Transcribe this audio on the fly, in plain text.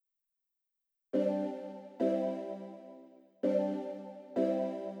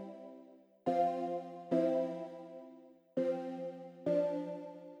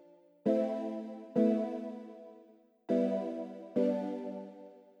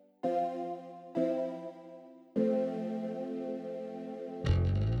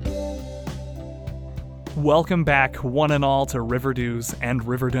Welcome back, one and all, to Riverdo's and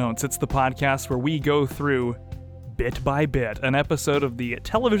Riverdon'ts. It's the podcast where we go through, bit by bit, an episode of the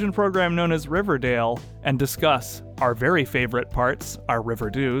television program known as Riverdale and discuss our very favorite parts, our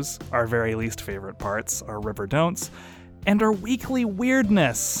Riverdo's, our very least favorite parts, our Riverdon'ts, and our weekly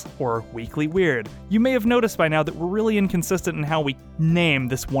weirdness, or weekly weird. You may have noticed by now that we're really inconsistent in how we name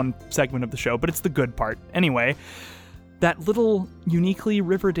this one segment of the show, but it's the good part. Anyway, that little uniquely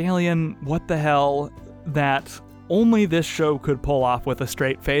Riverdalian what the hell that only this show could pull off with a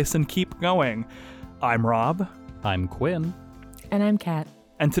straight face and keep going. I'm Rob. I'm Quinn. And I'm Kat.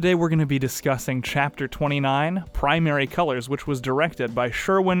 And today we're going to be discussing Chapter 29, Primary Colors, which was directed by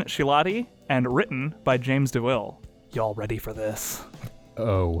Sherwin Shilati and written by James DeWill. Y'all ready for this?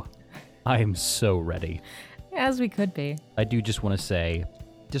 Oh, I'm so ready. As we could be. I do just want to say,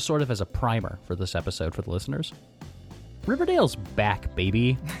 just sort of as a primer for this episode for the listeners, Riverdale's back,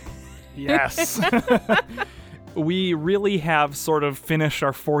 baby. Yes. We really have sort of finished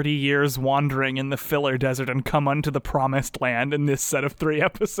our 40 years wandering in the filler desert and come unto the promised land in this set of 3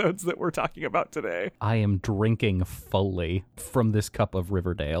 episodes that we're talking about today. I am drinking fully from this cup of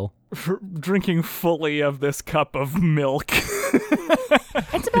Riverdale. Drinking fully of this cup of milk.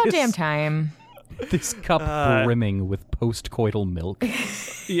 It's about damn time. This cup brimming with post-coital milk.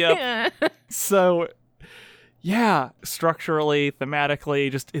 Yep. So, yeah, structurally,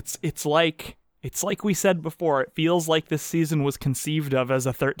 thematically, just it's like we said before, it feels like this season was conceived of as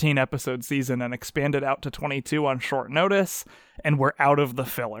a 13-episode season and expanded out to 22 on short notice, and we're out of the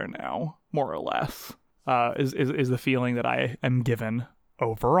filler now, more or less, is the feeling that I am given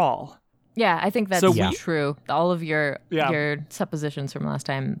overall. Yeah, I think that's true. All of your suppositions from last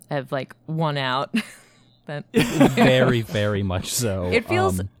time have, won out. Very, very much so. It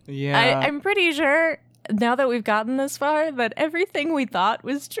feels... I'm pretty sure... Now that we've gotten this far, that everything we thought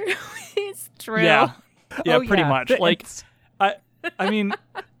was true is true. Yeah, pretty much. I mean,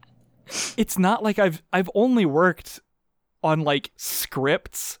 it's not like I've only worked on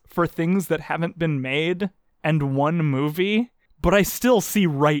scripts for things that haven't been made and one movie, but I still see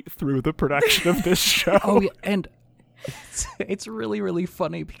right through the production of this show. Oh, yeah, and it's really, really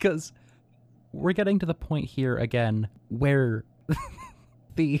funny because we're getting to the point here again where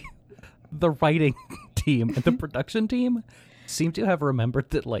the writing team and the production team seem to have remembered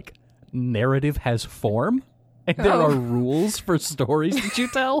that narrative has form and there are rules for stories that you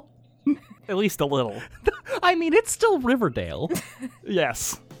tell. At least a little. I mean, it's still Riverdale.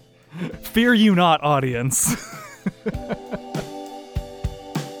 Yes. Fear you not, audience.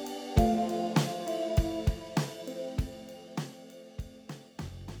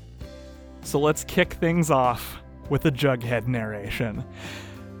 So let's kick things off with a Jughead narration.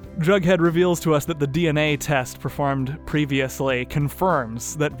 Jughead reveals to us that the DNA test performed previously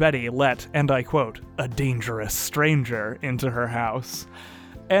confirms that Betty let, and I quote, a dangerous stranger into her house.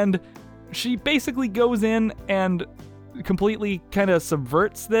 And she basically goes in and completely kind of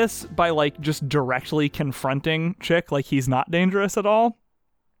subverts this by just directly confronting Chick like he's not dangerous at all.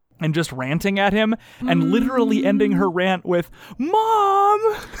 And just ranting at him and literally ending her rant with, Mom!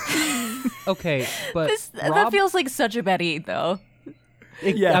 Okay, but that feels like such a Betty, though.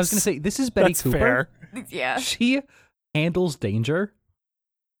 Yes. I was going to say, this is Betty That's Cooper. Fair. Yeah. She handles danger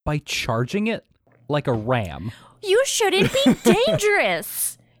by charging it like a ram. You shouldn't be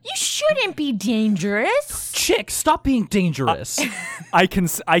dangerous. You shouldn't be dangerous. Chick, stop being dangerous. I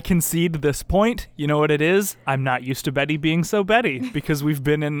concede this point. You know what it is? I'm not used to Betty being so Betty because we've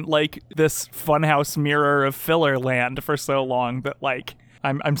been in this funhouse mirror of filler land for so long that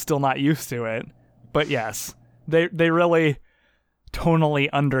I'm still not used to it. But yes, they really tonally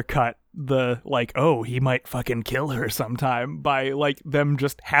undercut the he might fucking kill her sometime by them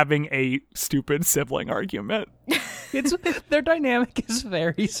just having a stupid sibling argument. Their dynamic is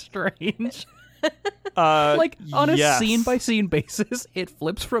very strange. On a scene by scene basis, it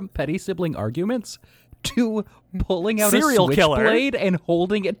flips from petty sibling arguments to pulling out serial a killer switchblade and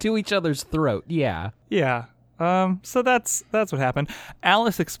holding it to each other's throat. Yeah. So that's what happened.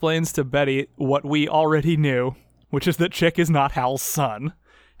 Alice explains to Betty what we already knew, which is that Chick is not Hal's son.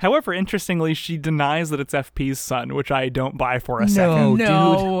 However, interestingly, she denies that it's FP's son, which I don't buy for a second.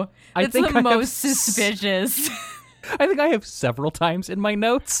 No, it's the most suspicious. I think I have several times in my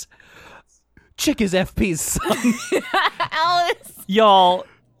notes. Chick is FP's son. Alice.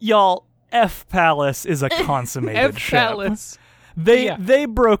 Y'all, F Palace is a consummated ship. F Palace. They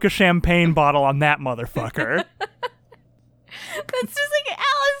broke a champagne bottle on that motherfucker. That's just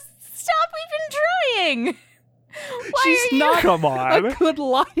Alice, stop even trying. She's not Come on. a good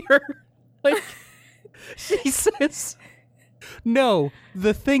liar. She says No,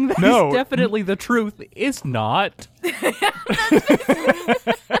 the thing that No. is definitely the truth is not.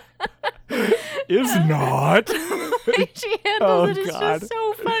 Is not. She handles it. It's God. just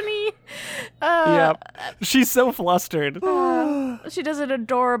so funny. Yeah. She's so flustered. She does an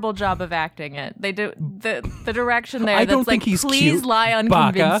adorable job of acting it. They do the direction there I that's don't think like, he's please cute, lie Baka."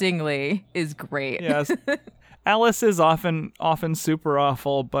 unconvincingly is great. Yes. Alice is often super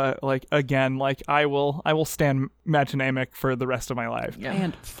awful, but like again, like I will stand Maginamic for the rest of my life. Yeah.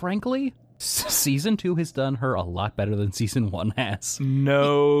 And frankly, season 2 has done her a lot better than season 1 has.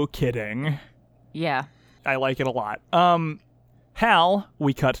 No kidding. Yeah. I like it a lot. Hal,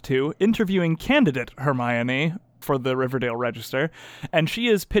 we cut to, interviewing candidate Hermione for the Riverdale Register, and she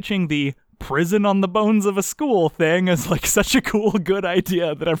is pitching the prison on the bones of a school thing as like such a cool, good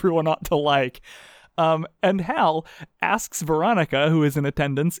idea that everyone ought to like. And Hal asks Veronica, who is in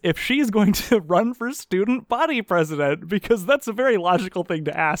attendance, if she's going to run for student body president, because that's a very logical thing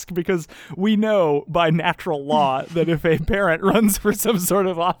to ask, because we know by natural law that if a parent runs for some sort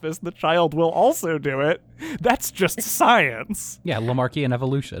of office, the child will also do it. That's just science. Yeah, Lamarckian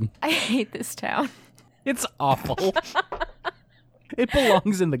evolution. I hate this town. It's awful. It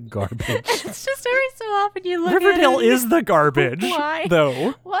belongs in the garbage. It's just every so often you look Riverdale at it. is the garbage, Why?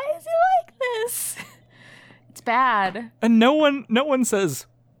 though. Why is it like this? It's bad. And no one says,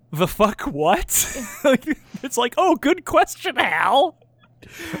 the fuck what? Like, it's like, oh, good question, Hal.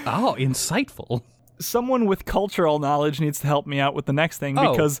 Oh, insightful. Someone with cultural knowledge needs to help me out with the next thing,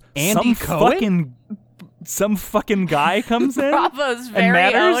 Oh, because Andy Cohen? some fucking guy comes in. Bravo's and very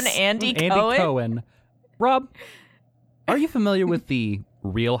matters? own Andy Andy Cohen. Cohen. Rob, are you familiar with the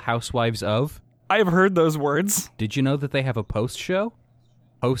Real Housewives of? I've heard those words. Did you know that they have a post show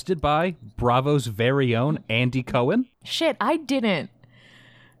hosted by Bravo's very own Andy Cohen? Shit, I didn't.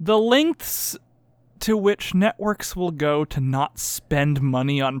 The lengths to which networks will go to not spend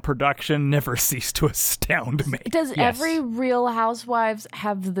money on production never cease to astound me. Does Yes. every Real Housewives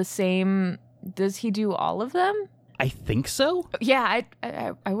have the same? Does he do all of them? I think so. Yeah,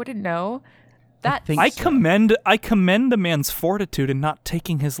 I wouldn't know. That think I so. commend a man's fortitude in not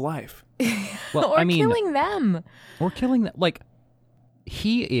taking his life. Well, or I mean, killing them. or killing them. Like,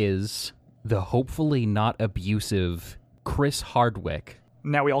 he is the hopefully not abusive Chris Hardwick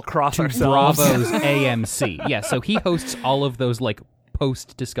Now we all cross to ourselves. Bravo's AMC. Yeah, so he hosts all of those like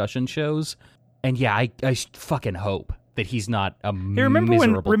post discussion shows, and yeah, I fucking hope that he's not a Hey, remember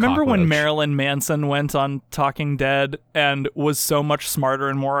miserable when cockroach. Marilyn Manson went on Talking Dead and was so much smarter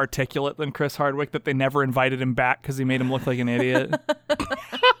and more articulate than Chris Hardwick that they never invited him back because he made him look like an idiot?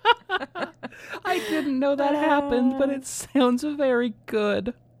 I didn't know that happened, but it sounds very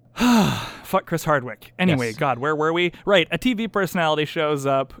good. Fuck Chris Hardwick. Anyway, Yes. God, where were we? Right, a TV personality shows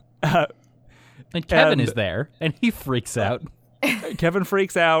up. And Kevin And- is there, and he freaks out. Kevin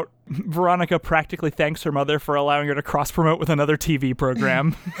freaks out. Veronica practically thanks her mother for allowing her to cross-promote with another TV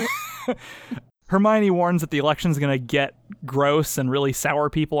program. Hermione warns that the election's going to get gross and really sour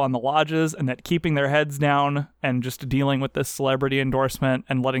people on the lodges, and that keeping their heads down and just dealing with this celebrity endorsement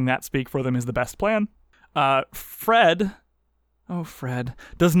and letting that speak for them is the best plan. Fred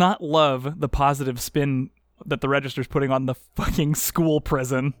does not love the positive spin that the Register's putting on the fucking school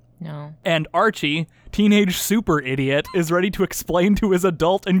prison. No. And Archie, teenage super idiot, is ready to explain to his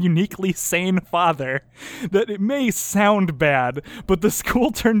adult and uniquely sane father that it may sound bad, but the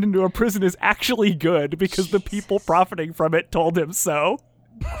school turned into a prison is actually good because the people profiting from it told him so.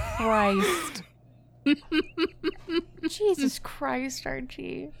 Christ. Jesus Christ,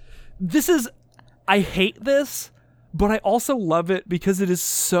 Archie. I hate this, but I also love it because it is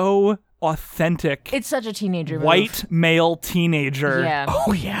so authentic. It's such a teenager move. White male teenager Yeah.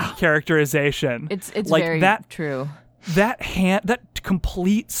 Oh yeah. characterization. It's like very that true. that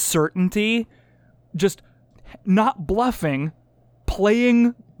complete certainty, just not bluffing,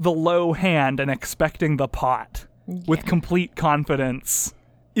 playing the low hand and expecting the pot with complete confidence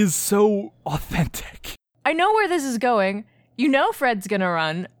is so authentic. I know where this is going. You know Fred's gonna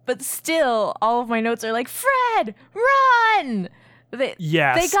run, but still, all of my notes are like, Fred, run!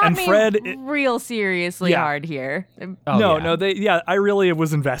 Yes, They got and me Fred, real seriously Yeah. hard here. Oh, yeah. I really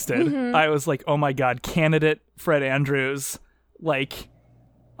was invested. Mm-hmm. I was like, oh my God, candidate Fred Andrews, like,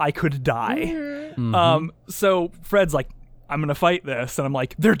 I could die. Mm-hmm. So Fred's like, I'm gonna fight this, and I'm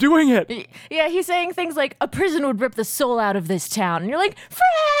like, they're doing it. Yeah, he's saying things like, a prison would rip the soul out of this town. And you're like,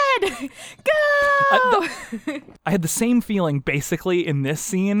 Fred, go! I had the same feeling basically in this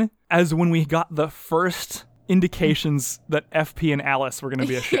scene as when we got the first indications that FP and Alice were going to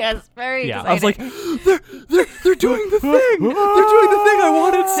be a ship. Yes, very Yeah. I was like, exciting. they're doing the thing. They're doing the thing I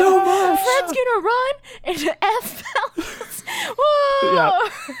wanted so much. Fred's gonna run into F. Phelps No!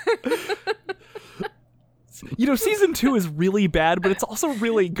 You know, season 2 is really bad, but it's also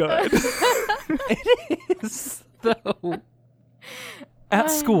really good. It is, though.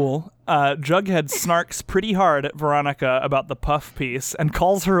 At school, Jughead snarks pretty hard at Veronica about the puff piece and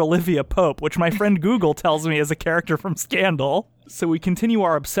calls her Olivia Pope, which my friend Google tells me is a character from Scandal. So we continue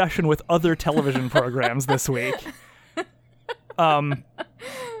our obsession with other television programs this week.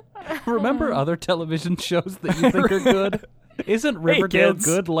 Remember other television shows that you think are good? Isn't Riverdale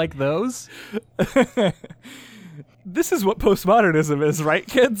good like those? This is what postmodernism is, right,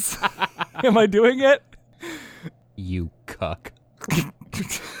 kids? Am I doing it? You cuck.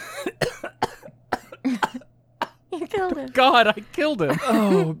 You killed him. God, I killed him.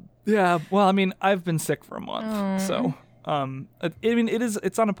 Oh, yeah. Well, I mean, I've been sick for a month, so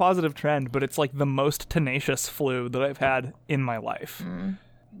it's on a positive trend, but it's like the most tenacious flu that I've had in my life.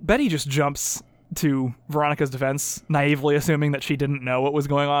 Betty just jumps to Veronica's defense, naively assuming that she didn't know what was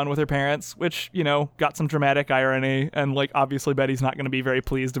going on with her parents, which, you know, got some dramatic irony, and, like, obviously Betty's not going to be very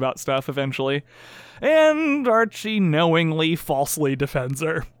pleased about stuff eventually. And Archie knowingly falsely defends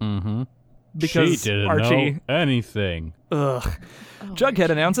her. Mm-hmm. Because she didn't Archie... know anything. Ugh. Jughead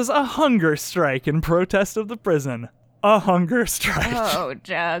announces a hunger strike in protest of the prison. A hunger strike. Oh,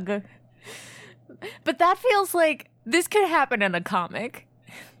 Jug. But that feels like this could happen in a comic.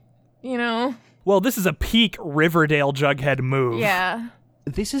 You know? Well, this is a peak Riverdale Jughead move. Yeah.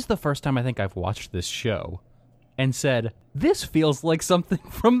 This is the first time I think I've watched this show and said, this feels like something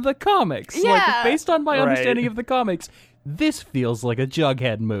from the comics. Yeah. Like, based on my Right. understanding of the comics, this feels like a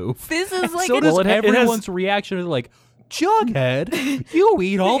Jughead move. This is like So a- does Well, it has- everyone's reaction is like, Jughead, you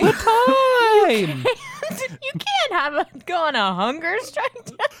eat all the time. you can't go on a hunger strike.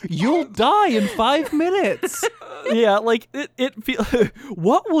 You'll die in 5 minutes. Yeah, like, it feel.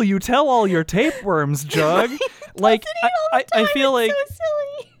 What will you tell all your tapeworms, Jug? Like, I feel like... It's so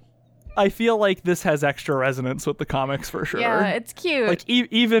silly. I feel like this has extra resonance with the comics for sure. Yeah, it's cute. Like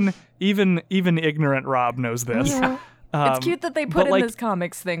even ignorant Rob knows this. It's cute that they put but, in like, this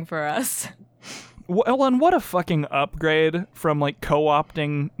comics thing for us. Well, and what a fucking upgrade from, like,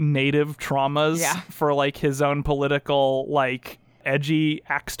 co-opting native traumas Yeah. for, like, his own political, like, edgy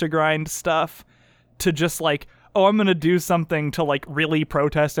axe to grind stuff to just, like, oh, I'm gonna do something to, like, really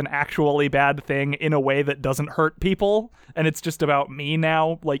protest an actually bad thing in a way that doesn't hurt people, and it's just about me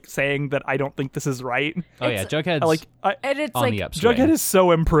now, like, saying that I don't think this is right. Oh, yeah, Jughead's And it's on like the upswing. Jughead is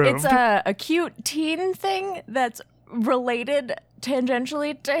so improved. it's a cute teen thing that's related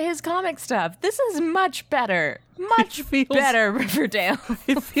tangentially to his comic stuff. This is much better. Much feels- better, Riverdale.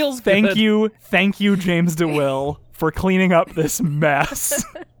 It feels Thank good. you, James DeWill, for cleaning up this mess.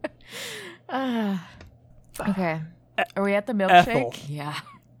 Okay. Are we at the milkshake? Ethel. Yeah.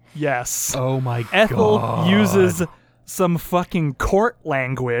 Yes. Oh my Ethel god. uses some fucking court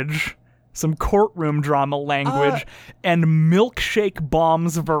language, some courtroom drama language, and milkshake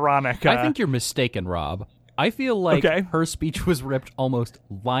bombs Veronica. I think you're mistaken, Rob. I feel like Okay. her speech was ripped almost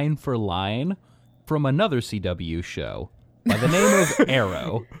line for line from another CW show by the name of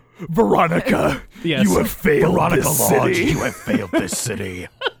Arrow. Veronica, Yes. you have failed this city. have failed this city.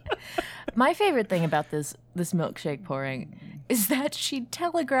 My favorite thing about this milkshake pouring is that she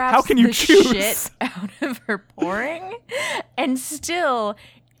telegraphs How can you the choose? shit out of her pouring, and still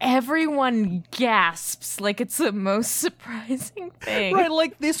everyone gasps like it's the most surprising thing. Right,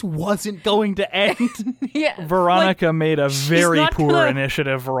 like this wasn't going to end. Yeah. Veronica made a very not poor gonna-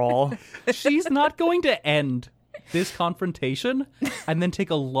 initiative roll. She's not going to end this confrontation and then take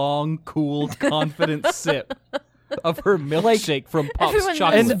a long, cool, confident sip of her milkshake from Pop's Everyone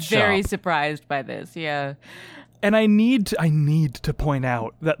Chocolate was very Shop. surprised by this. Yeah. And I need to point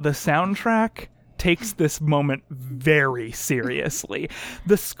out that the soundtrack takes this moment very seriously.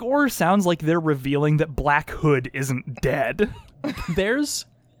 The score sounds like they're revealing that Black Hood isn't dead. There's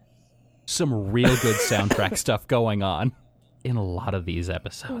some real good soundtrack stuff going on in a lot of these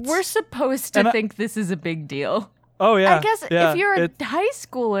episodes. We're supposed to And I- think this is a big deal. Oh yeah. I guess yeah, if you're a it- high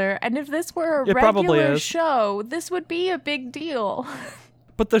schooler and if this were a It probably regular is. show, this would be a big deal.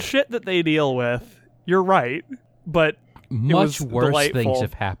 but the shit that they deal with, you're right. But Much was worse delightful. things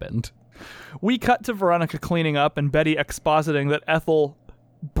have happened. we cut to Veronica cleaning up and Betty expositing that Ethel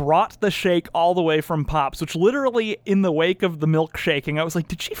brought the shake all the way from Pops, which literally in the wake of the milkshaking, I was like,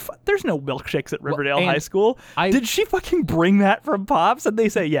 did she there's no milkshakes at Riverdale and High School. Did she fucking bring that from Pops? And they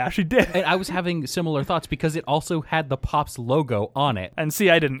say, yeah, she did. And I was having similar thoughts because it also had the Pops logo on it. And see,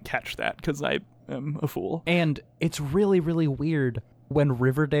 I didn't catch that because I am a fool. And it's really, really weird when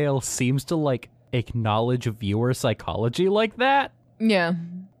Riverdale seems to, like, acknowledge viewer psychology like that. Yeah.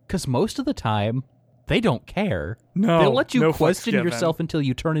 Because most of the time, they don't care. No, They'll let you no fucks question given. yourself until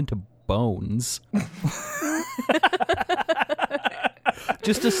you turn into bones.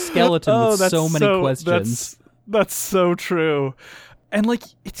 Just a skeleton with that's so many questions. That's so true. And like,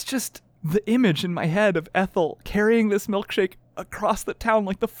 it's just the image in my head of Ethel carrying this milkshake across the town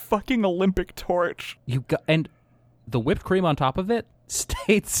like the fucking Olympic torch. And the whipped cream on top of it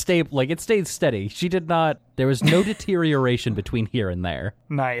stayed stable. Like, it stayed steady. She did not. There was no deterioration between here and there.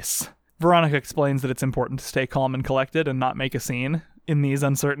 Nice. Veronica explains that it's important to stay calm and collected and not make a scene in these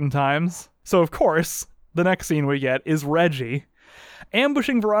uncertain times. So, of course, the next scene we get is Reggie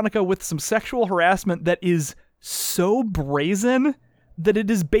ambushing Veronica with some sexual harassment that is so brazen that it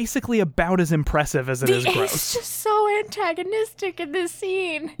is basically about as impressive as it is He's gross. just so antagonistic in this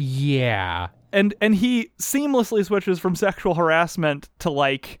scene. Yeah. And he seamlessly switches from sexual harassment to,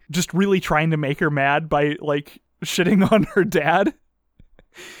 like, just really trying to make her mad by, like, shitting on her dad.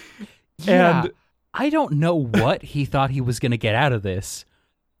 Yeah. And I don't know what he thought he was going to get out of this,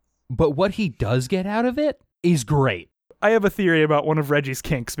 but what he does get out of it is great. I have a theory about one of Reggie's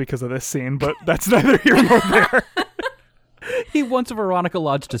kinks because of this scene, but that's neither here nor there. He wants Veronica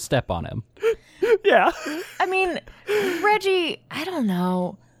Lodge to step on him. Yeah. I mean, Reggie, I don't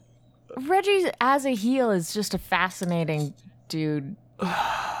know. Reggie as a heel is just a fascinating dude.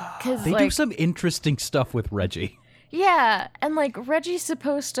 'Cause, They like, do some interesting stuff with Reggie. yeah, and like Reggie's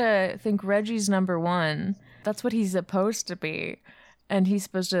supposed to think Reggie's number one. That's what he's supposed to be. And he's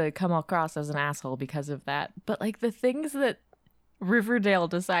supposed to come across as an asshole because of that. But like the things that Riverdale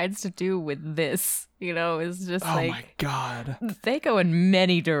decides to do with this, is just Oh like, my God. they go in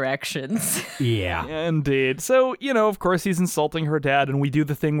many directions. Yeah. Indeed. So, of course he's insulting her dad, and we do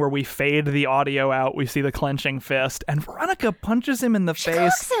the thing where we fade the audio out. We see the clenching fist, and Veronica punches him in the face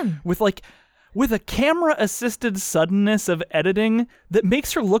clocks him. with a camera-assisted suddenness of editing that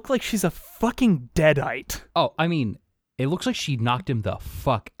makes her look like she's a fucking deadite. Oh, I mean, it looks like she knocked him the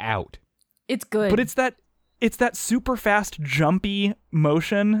fuck out. It's good. But it's that super fast, jumpy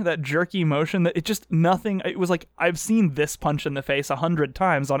motion, that jerky motion that it was like, I've seen this punch in the face 100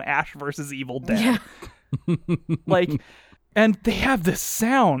 times on Ash versus Evil Dead. Yeah. And they have this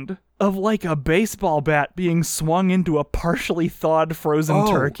sound of like a baseball bat being swung into a partially thawed frozen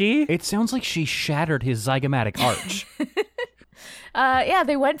turkey. It sounds like she shattered his zygomatic arch. Yeah,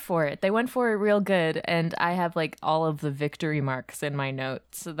 they went for it. They went for it real good, and I have like all of the victory marks in my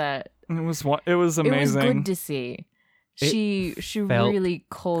notes that It was amazing. it was good to see. She felt really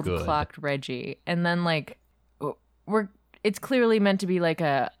cold clocked Reggie, and then like it's clearly meant to be like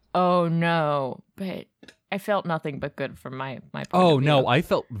a oh no, but I felt nothing but good from my point Oh, of view. no, I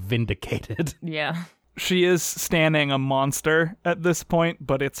felt vindicated. Yeah. She is standing a monster at this point,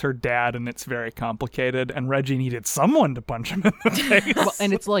 but it's her dad, and it's very complicated, and Reggie needed someone to punch him in the face. Well,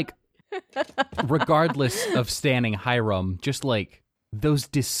 and it's like, regardless of standing Hiram, just like those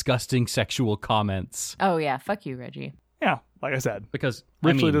disgusting sexual comments. Oh yeah, fuck you, Reggie. Yeah, like I said, Because,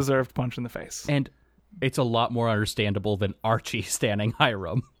 richly deserved punch in the face. and it's a lot more understandable than Archie standing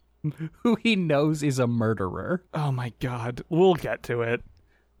Hiram, who he knows is a murderer. Oh my God, we'll get to it.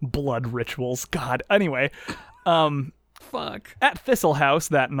 Blood rituals, God. Anyway, Fuck. at Thistle House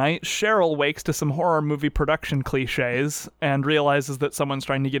that night, Cheryl wakes to some horror movie production cliches and realizes that someone's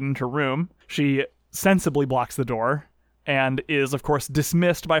trying to get into her room. She sensibly blocks the door and is, of course,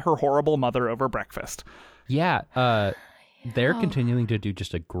 dismissed by her horrible mother over breakfast. Yeah, they're continuing to do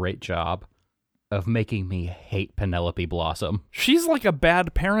just a great job of making me hate Penelope Blossom. She's like a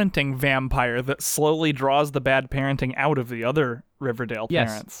bad parenting vampire that slowly draws the bad parenting out of the other Riverdale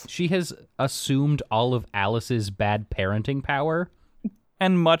parents. She has assumed all of Alice's bad parenting power.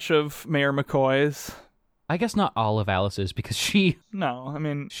 And much of Mayor McCoy's. I guess not all of Alice's, because she's No, I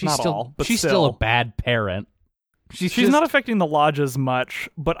mean, not still all, but she's still a bad parent. She's not affecting the lodge as much,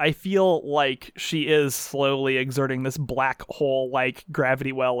 but I feel like she is slowly exerting this black hole, like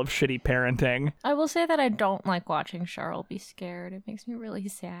gravity well of shitty parenting. I will say that I don't like watching Cheryl be scared. It makes me really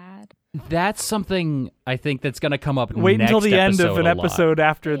sad. That's something I think that's going to come up Wait next until the end of an a lot. episode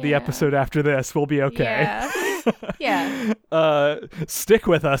after the Yeah. episode after this. We'll be okay. Yeah. Yeah. Stick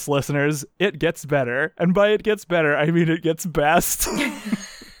with us, listeners. It gets better. And by it gets better, I mean it gets best.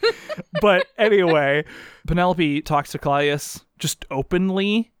 But anyway, Penelope talks to Claudius just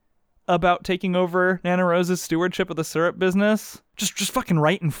openly about taking over Nana Rose's stewardship of the syrup business. Just fucking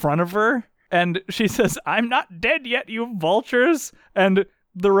right in front of her. And she says, "I'm not dead yet, you vultures." And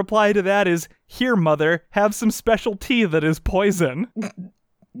the reply to that is, "Here, mother, have some special tea that is poison."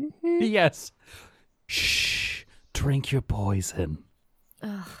 Yes. Shh. Drink your poison.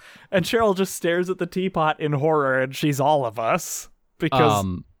 And Cheryl just stares at the teapot in horror, and she's all of us. Because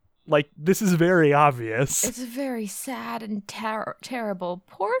Like, this is very obvious. It's very sad and terrible.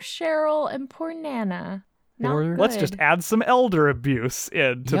 Poor Cheryl and poor Nana. Not Or- good. Let's just add some elder abuse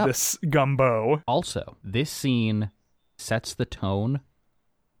into Yep. this gumbo. Also, this scene sets the tone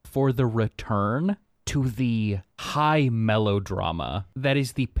for the return to the high melodrama that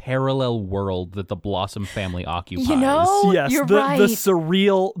is the parallel world that the Blossom family occupies. You know, Yes, you're the right.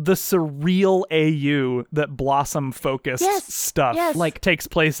 surreal AU that Blossom focused Yes, stuff yes. like takes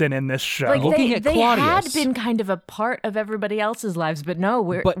place in this show. Like Looking they, at they had Claudius. been kind of a part of everybody else's lives, but no,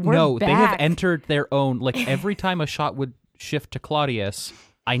 we're no, back. they have entered their own. Like every time a shot would shift to Claudius,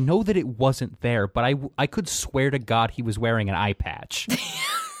 I know that it wasn't there, but I could swear to God he was wearing an eye patch.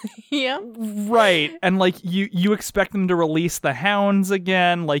 Yeah. Right, and like you expect them to release the hounds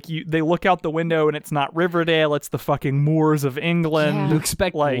again. Like they look out the window and it's not Riverdale, it's the fucking moors of England. You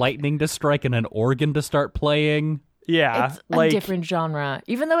expect Like- lightning to strike and an organ to start playing. Yeah, It's like a different genre.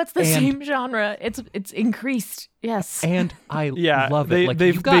 Even though it's the same genre, it's increased. Yes. And I yeah, love they, it. Like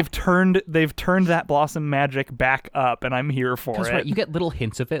they've you've got, they've turned that Blossom magic back up, and I'm here for that's it. right, you get little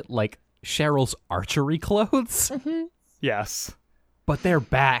hints of it, like Cheryl's archery clothes, Yes. but they're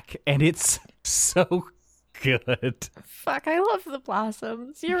back, and it's so good. Fuck, I love the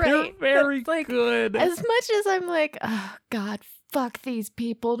Blossoms. You're They're right. very That's, like, good. As much as I'm like, oh God, fuck these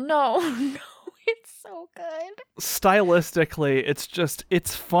people. No, no, it's so good. Stylistically,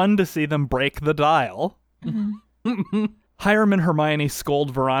 it's fun to see them break the dial. Hiram and Hermione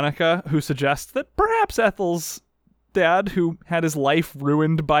scold Veronica, who suggests that perhaps Ethel's dad, who had his life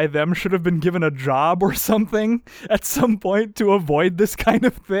ruined by them, should have been given a job or something at some point to avoid this kind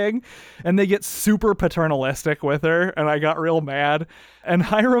of thing. And they get super paternalistic with her, and I got real mad. And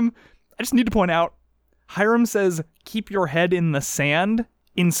Hiram, I just need to point out, Hiram says, keep your head in the sand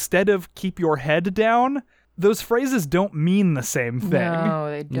instead of keep your head down. Those phrases don't mean the same thing. No,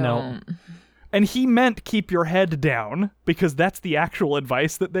 they don't. No. And he meant keep your head down, because that's the actual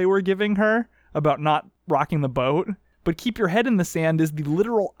advice that they were giving her about not rocking the boat. But keep your head in the sand is the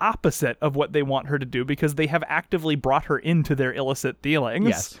literal opposite of what they want her to do, because they have actively brought her into their illicit dealings.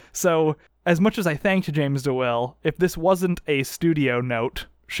 Yes. So, as much as I thanked James DeWill, if this wasn't a studio note,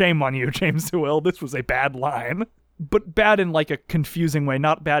 shame on you, James DeWill, this was a bad line. But bad in like a confusing way,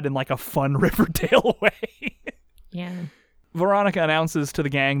 not bad in like a fun Riverdale way. Yeah. Veronica announces to the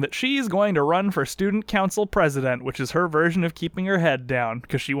gang that she's going to run for student council president, which is her version of keeping her head down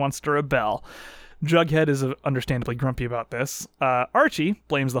because she wants to rebel. Jughead is understandably grumpy about this. Archie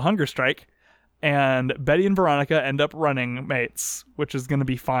blames the hunger strike, and Betty and Veronica end up running mates, which is going to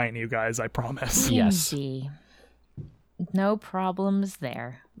be fine, you guys, I promise. Yes. Easy. No problems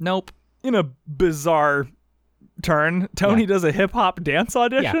there. Nope. In a bizarre turn, Tony does a hip-hop dance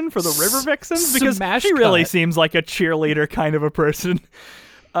audition Yeah. for the River Vixens because Smash she really cut. seems like a cheerleader kind of a person.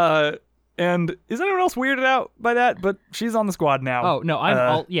 And is anyone else weirded out by that? But she's on the squad now. Oh, no, I'm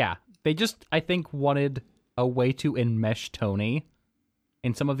all, yeah. They just, I think, wanted a way to enmesh Tony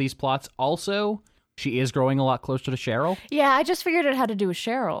in some of these plots. Also, she is growing a lot closer to Cheryl. Yeah, I just figured it had to do with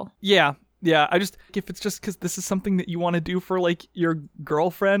Cheryl. Yeah. If it's just because this is something that you want to do for, like, your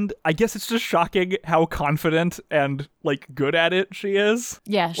girlfriend, I guess it's just shocking how confident and, like, good at it she is.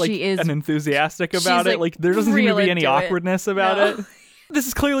 Yeah, Like, she is. and enthusiastic she's, about it. like, Like, there doesn't seem to real be any into it. awkwardness about No. it. This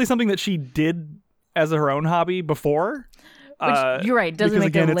is clearly something that she did as her own hobby before. Which, you're right, doesn't because, make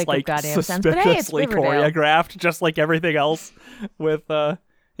again, a it's lick like of goddamn sense. But hey, it's suspiciously Riverdale. choreographed, just like everything else. With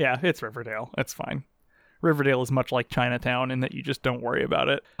yeah, it's Riverdale. It's fine. Riverdale is much like Chinatown in that you just don't worry about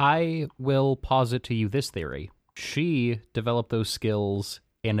it. I will posit to you this theory. She developed those skills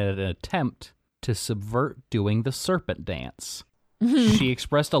in an attempt to subvert doing the serpent dance. She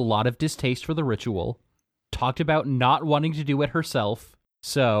expressed a lot of distaste for the ritual, talked about not wanting to do it herself,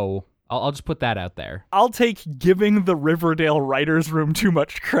 so I'll just put that out there. I'll take giving the Riverdale writers' room too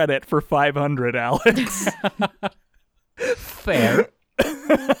much credit for 500, Alex. Fair.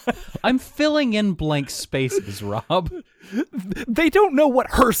 I'm filling in blank spaces, Rob. They don't know what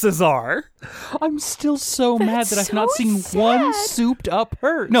hearses are. I'm still so mad that I've so not seen one sad. souped up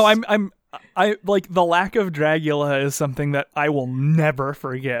hearse. No, I like the lack of Dragula is something that I will never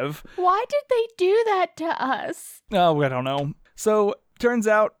forgive. Why did they do that to us? Oh, I don't know. So turns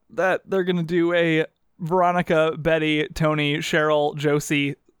out that they're gonna do a Veronica, Betty, Tony, Cheryl,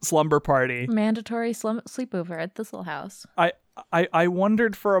 Josie slumber party. Mandatory sleepover at this little house. I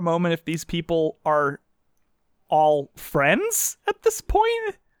wondered for a moment if these people are all friends at this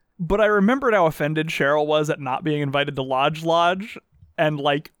point, but I remembered how offended Cheryl was at not being invited to Lodge, and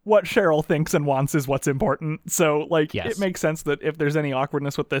like what Cheryl thinks and wants is what's important. So like Yes. it makes sense that if there's any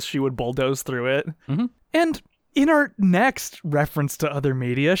awkwardness with this, she would bulldoze through it. Mhm. And in our next reference to other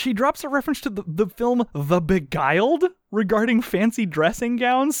media, she drops a reference to the film The Beguiled regarding fancy dressing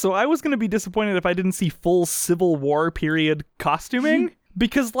gowns. So I was going to be disappointed if I didn't see full Civil War period costuming.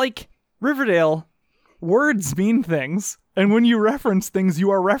 Because, like, Riverdale, words mean things. And when you reference things,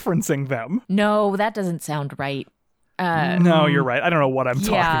 you are referencing them. No, that doesn't sound right. No, you're right. I don't know what I'm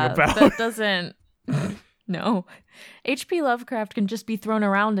talking about. That doesn't... No. H.P. Lovecraft can just be thrown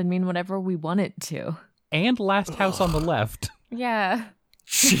around and mean whatever we want it to. And Last House on the Left. Yeah.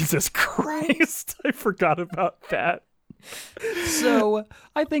 Jesus Christ. I forgot about that. So,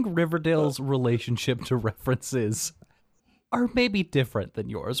 I think Riverdale's relationship to references are maybe different than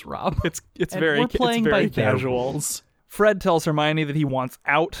yours, Rob. It's And very we're playing it's very by their casual. rules. Fred tells Hermione that he wants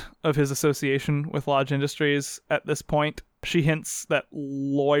out of his association with Lodge Industries at this point. She hints that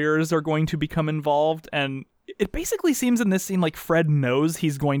lawyers are going to become involved, and it basically seems in this scene like Fred knows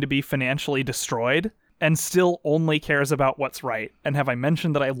he's going to be financially destroyed and still only cares about what's right. And have I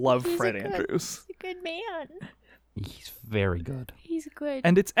mentioned that I love Fred Andrews? He's a good man. He's very good. He's good.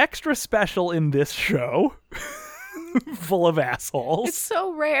 And it's extra special in this show, full of assholes. It's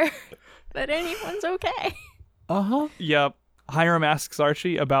so rare that anyone's okay. Uh-huh. Yep. Hiram asks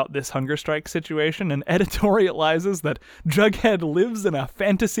Archie about this hunger strike situation and editorializes that Jughead lives in a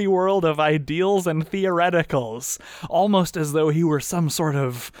fantasy world of ideals and theoreticals, almost as though he were some sort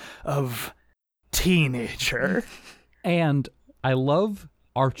of teenager. And I love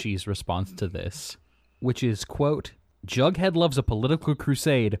Archie's response to this, which is, quote, Jughead loves a political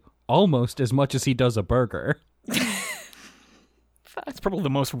crusade almost as much as he does a burger. That's probably the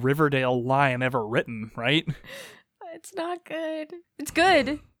most Riverdale line ever written, right? It's not good. It's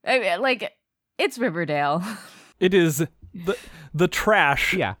good. I mean, like, it's Riverdale. It is the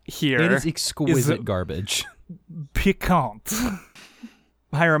trash here. It is exquisite garbage. Piquant.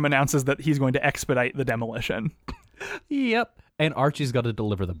 Hiram announces that he's going to expedite the demolition. Yep. And Archie's got to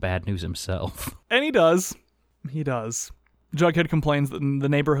deliver the bad news himself. And he does. He does. Jughead complains that the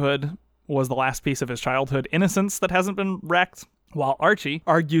neighborhood was the last piece of his childhood innocence that hasn't been wrecked, while Archie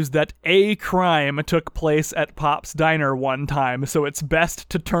argues that a crime took place at Pop's Diner one time, so it's best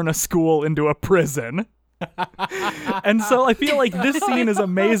to turn a school into a prison. And so I feel like this scene is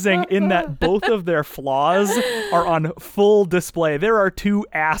amazing in that both of their flaws are on full display. There are two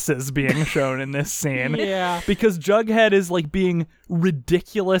asses being shown in this scene. Yeah. Because Jughead is like being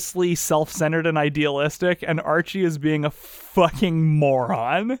ridiculously self-centered and idealistic, and Archie is being a fucking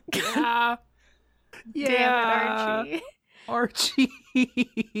moron. Yeah. Damn it, Archie.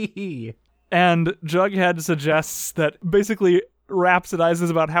 Archie. And Jughead suggests that basically rhapsodizes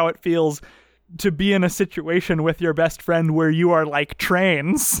about how it feels to be in a situation with your best friend where you are like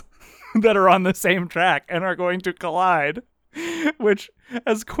trains that are on the same track and are going to collide, which,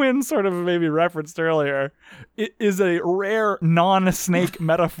 as Quinn sort of maybe referenced earlier, it is a rare non-snake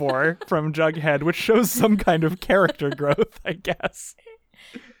metaphor from Jughead, which shows some kind of character growth, I guess.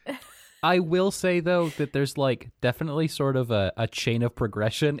 I will say, though, that there's like definitely sort of a chain of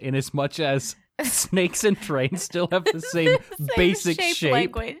progression in as much as snakes and trains still have the same basic shape.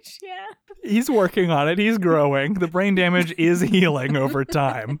 Language, yeah. He's working on it. He's growing. The brain damage is healing over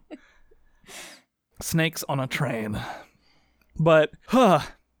time. Snakes on a train. But,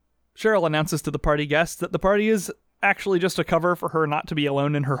 Cheryl announces to the party guests that the party is actually just a cover for her not to be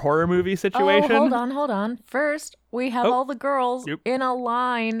alone in her horror movie situation. Oh, hold on. First, we have all the girls in a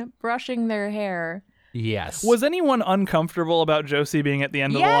line brushing their hair. Yes. Was anyone uncomfortable about Josie being at the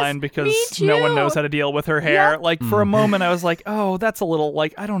end of the Yes, line because me too. no one knows how to deal with her hair? Yep. Like, for a moment, I was like, oh, that's a little,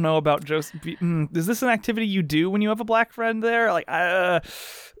 like, I don't know about Josie. Is this an activity you do when you have a black friend there? Like, I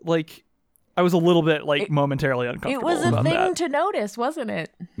was a little bit, momentarily uncomfortable It was a about thing that. to notice, wasn't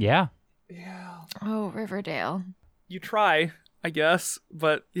it? Yeah. Oh, Riverdale. You try, I guess,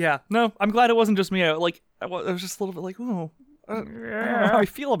 but yeah. No, I'm glad it wasn't just me. I was just a little bit like, oh, I don't know how I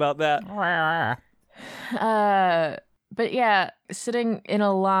feel about that. But yeah, sitting in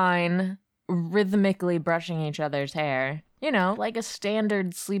a line, rhythmically brushing each other's hair. You know, like a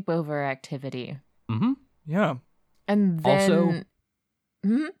standard sleepover activity. Mm-hmm. Yeah. And then...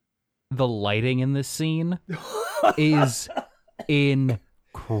 Also, the lighting in this scene is incredible.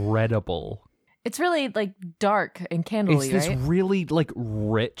 It's really, like, dark and candly, It's this right? really, like,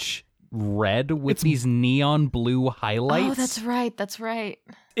 rich red with these neon blue highlights. Oh, that's right.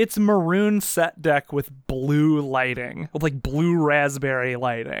 It's maroon set deck with blue lighting, with like blue raspberry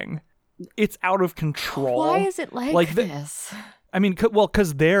lighting. It's out of control. Why is it like this? I mean,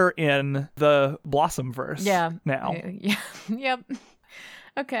 because they're in the Blossomverse now. Yeah. Yep.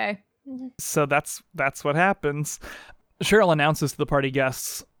 Okay. So that's what happens. Cheryl announces to the party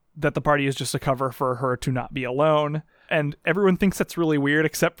guests that the party is just a cover for her to not be alone. And everyone thinks that's really weird,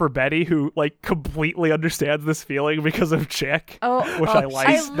 except for Betty, who like completely understands this feeling because of Chick. I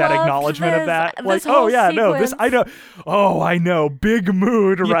like that acknowledgement of that. Like, oh yeah, no, this I know. Oh, I know, big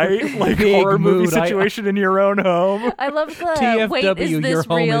mood, right? Like horror movie situation in your own home. I love the TFW, wait, is your this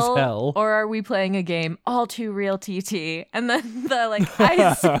home is real hell. or are we playing a game? All too real, TT. And then the like,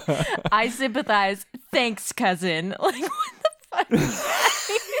 I sympathize. Thanks, cousin. Like, what the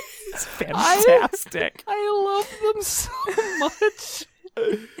fuck? It's fantastic. I love them so much.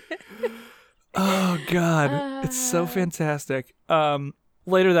 Oh God, it's so fantastic.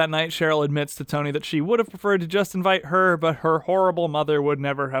 Later that night, Cheryl admits to Tony that she would have preferred to just invite her, but her horrible mother would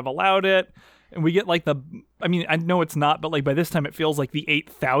never have allowed it. And we get like I know it's not, but like by this time it feels like the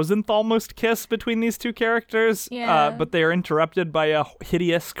 8,000th almost kiss between these two characters. Yeah. But they are interrupted by a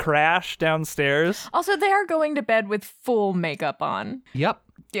hideous crash downstairs. Also, they are going to bed with full makeup on. Yep.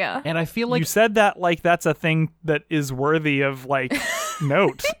 Yeah. And I feel like You said that like that's a thing that is worthy of like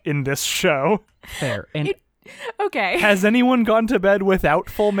note in this show. fair. And Okay. Has anyone gone to bed without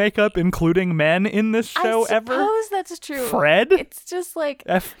full makeup, including men in this show I ever? suppose that's true. Fred? It's just like,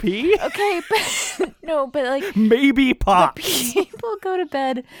 FP? okay, but no, but like Maybe Pops. people go to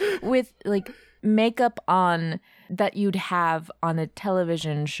bed with like makeup on that you'd have on a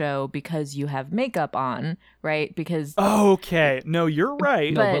television show because you have makeup on, right? Because Okay. No, you're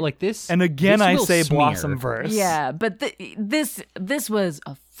right. no, but- but like this. And again, this I will say smear. Blossomverse. yeah, but this was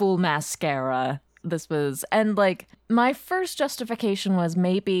a full mascara. This was, and like my first justification was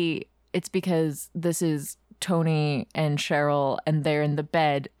maybe it's because this is Tony and Cheryl and they're in the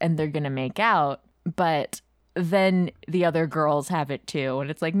bed and they're gonna make out, but then the other girls have it too, and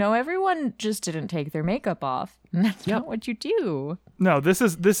it's like, no, everyone just didn't take their makeup off. And that's not what you do. No, this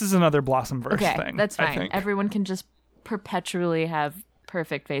is another Blossomverse Okay, thing. that's I fine. think. Everyone can just perpetually have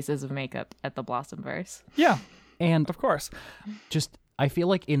perfect faces of makeup at the Blossomverse. Yeah, And of course. just, I feel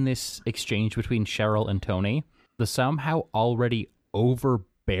like in this exchange between Cheryl and Tony, the somehow already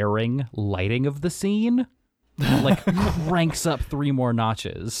overbearing lighting of the scene like cranks up 3 more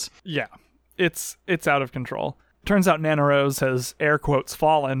notches. Yeah, it's out of control. Turns out Nana Rose has air quotes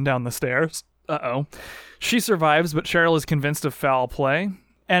fallen down the stairs. Uh-oh. She survives, but Cheryl is convinced of foul play.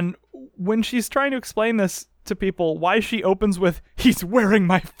 And when she's trying to explain this to people, why she opens with, "He's wearing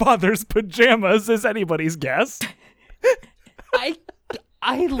my father's pajamas," is anybody's guess. I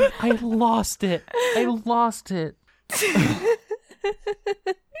lost it. I lost it.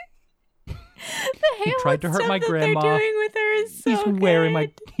 He tried to hurt my grandma. They're doing with her is so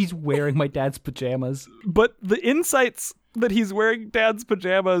He's wearing my dad's pajamas. But the insights that he's wearing dad's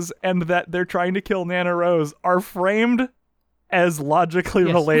pajamas and that they're trying to kill Nana Rose are framed as logically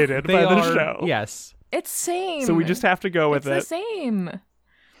Yes, related they by the are- show. Yes. It's same. So we just have to go with it's it. the same.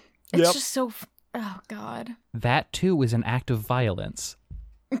 It's Yep. just so. Oh God. That too is an act of violence.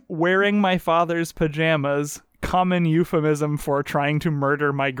 Wearing my father's pajamas, common euphemism for trying to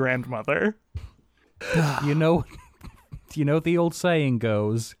murder my grandmother. You know the old saying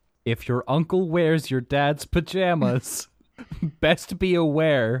goes, if your uncle wears your dad's pajamas, best be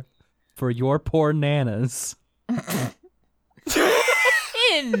aware for your poor nanas.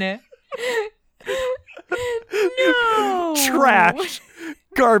 In. No. Trash.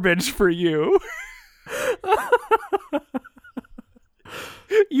 Garbage for you.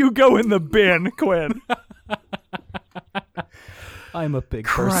 You go in the bin, Quinn. I'm a big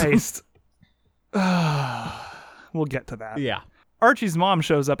person. Christ. We'll get to that. Yeah. Archie's mom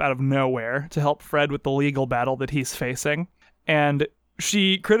shows up out of nowhere to help Fred with the legal battle that he's facing. And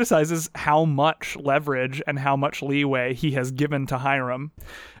she criticizes how much leverage and how much leeway he has given to Hiram.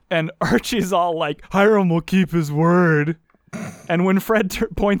 And Archie's all like, Hiram will keep his word. And when Fred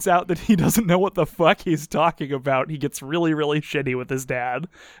points out that he doesn't know what the fuck he's talking about, he gets really, really shitty with his dad.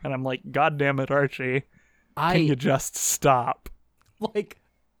 And I'm like, God damn it, Archie. Can you just stop? Like,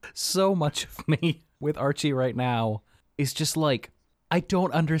 so much of me with Archie right now is just like, I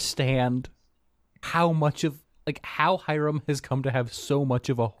don't understand how much of, like, how Hiram has come to have so much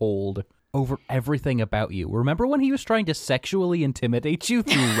of a hold over everything about you. Remember when he was trying to sexually intimidate you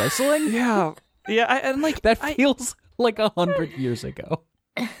through wrestling? Yeah. Yeah, and like That feels like 100 years ago.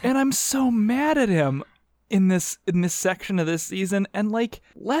 And I'm so mad at him in this section of this season. And like,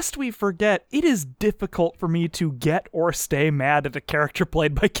 lest we forget, it is difficult for me to get or stay mad at a character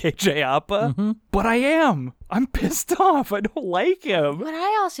played by KJ Apa. But I am. I'm pissed off. I don't like him. What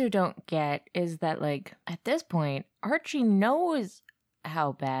I also don't get is that, like, at this point, Archie knows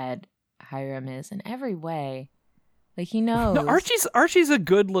how bad Hiram is in every way. Like, he knows. No, Archie's a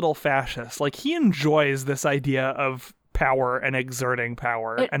good little fascist. Like, he enjoys this idea of power and exerting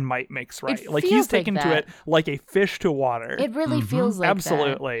power, and might makes right. Like, he's feels like taken to that. it like a fish to water. It really feels like that.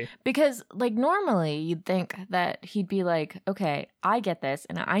 Absolutely. Because, like, normally you'd think that he'd be like, okay, I get this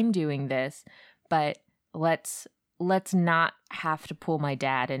and I'm doing this, but let's not have to pull my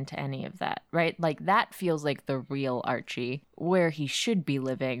dad into any of that, right? Like, that feels like the real Archie, where he should be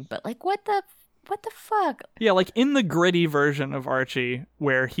living. But, like, what the fuck? Yeah, like in the gritty version of Archie,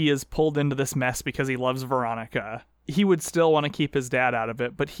 where he is pulled into this mess because he loves Veronica, he would still want to keep his dad out of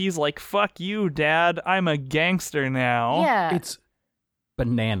it, but he's like, fuck you, Dad, I'm a gangster now. Yeah. It's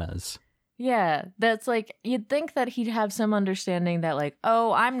bananas. Yeah, that's like, you'd think that he'd have some understanding that, like,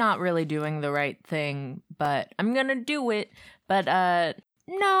 oh, I'm not really doing the right thing, but I'm gonna do it. But,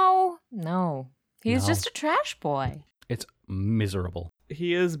 no. He's No. just a trash boy. It's miserable.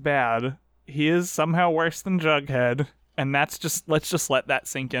 He is bad. He is somehow worse than Jughead, and let's just let that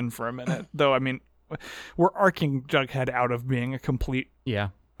sink in for a minute. Though, I mean, we're arcing Jughead out of being a complete Yeah.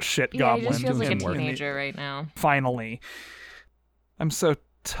 shit Yeah, goblin. he just feels like a doing some work. teenager right now. Finally. I'm so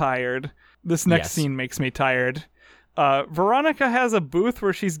tired. This next Yes. scene makes me tired. Veronica has a booth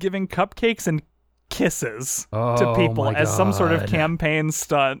where she's giving cupcakes and kisses to Oh people my as some sort of God. campaign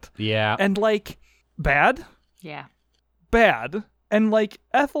stunt. Yeah. And, like, bad? Yeah. Bad. And, like,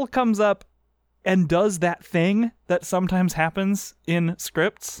 Ethel comes up and does that thing that sometimes happens in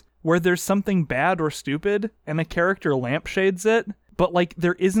scripts where there's something bad or stupid and a character lampshades it, but, like,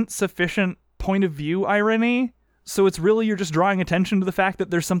 there isn't sufficient point of view irony. So it's really, you're just drawing attention to the fact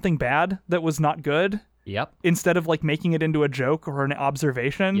that there's something bad that was not good Yep. instead of, like, making it into a joke or an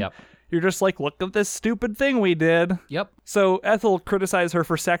observation. Yep. You're just like, look at this stupid thing we did. Yep. So Ethel criticized her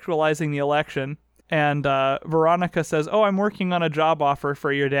for sexualizing the election, and Veronica says, oh, I'm working on a job offer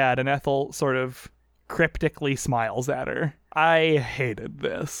for your dad, and Ethel sort of cryptically smiles at her. I hated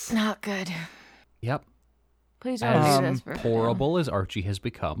this. Not good. Yep. Please don't As do this for horrible as Archie has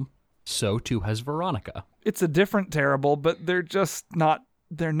become, so too has Veronica. It's a different terrible, but they're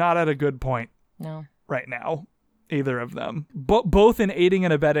not at a good point No. right now, either of them. Both in aiding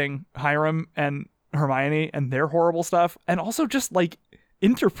and abetting Hiram and Hermione and their horrible stuff, and also just, like,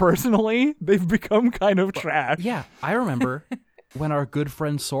 interpersonally, they've become kind of trash. Yeah, I remember when our good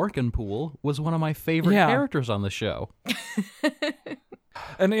friend Sorkinpool was one of my favorite Yeah. characters on the show.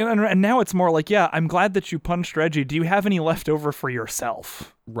 And now it's more like, yeah, I'm glad that you punched Reggie. Do you have any left over for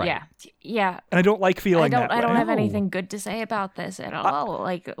yourself? Right. Yeah. Yeah. And I don't like feeling that I don't way. have anything good to say about this at all.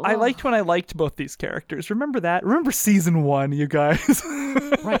 I ugh. liked when I liked both these characters. Remember that? Remember season 1, you guys?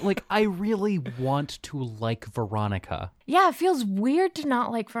 Right, like, I really want to like Veronica. Yeah, it feels weird to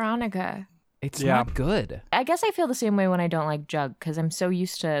not like Veronica. It's Yeah. not good. I guess I feel the same way when I don't like Jug, because I'm so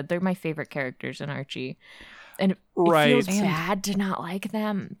used to, they're my favorite characters in Archie. And it Right. feels bad to not like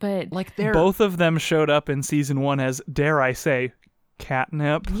them, but Like, they're... Both of them showed up in season 1 as, dare I say,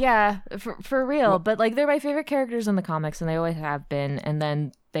 catnip. yeah, for real. But, like, they're my favorite characters in the comics, and they always have been. And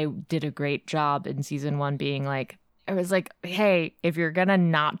then they did a great job in season 1 being like, I was like, hey, if you're gonna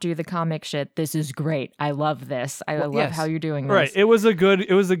not do the comic shit, this is great. I love this. I love yes. how you're doing this. Right. It was a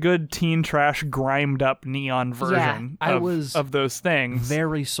good teen trash grimed up neon version I of, was of those things.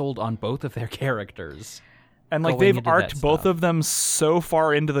 very sold on both of their characters. And, like, going they've into arced that both stuff. of them so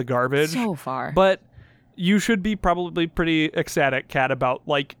far into the garbage. So far. But you should be probably pretty ecstatic, Kat, about,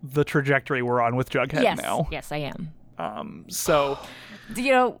 like, the trajectory we're on with Jughead yes, now. yes, I am. So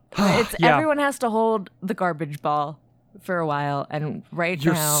You know, it's Yeah. everyone has to hold the garbage ball for a while, and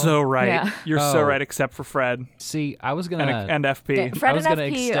you're now, so right. Yeah. You're so Oh. right, except for Fred See, I was gonna... and FP. Okay, Fred was and gonna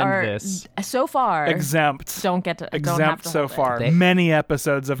FP extend are this. so far Exempt. don't get to don't have Exempt to so hold it. far. They- Many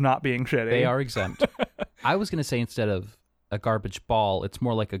episodes of not being shitty. They are exempt. I was going to say instead of a garbage ball, it's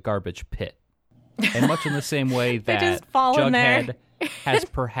more like a garbage pit. And much in the same way They that just fall in there. Jughead has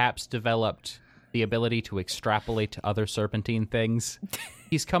perhaps developed the ability to extrapolate to other serpentine things,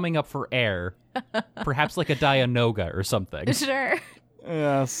 he's coming up for air, perhaps like a Dianoga or something. Sure,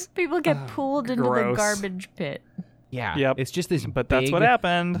 Yes. people get pulled into the gross. garbage pit. Yeah, Yep. it's just this But that's big, what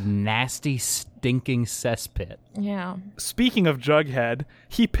happened. nasty, stinking cesspit. Yeah, Speaking of Jughead,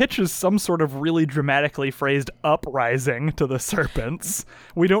 he pitches some sort of really dramatically phrased uprising to the serpents.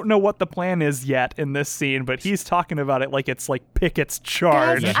 We don't know what the plan is yet in this scene, but he's talking about it like it's like Pickett's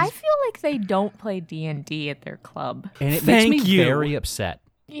charge. guys, I feel like they don't play D&D at their club. And it Thank makes me you. very upset.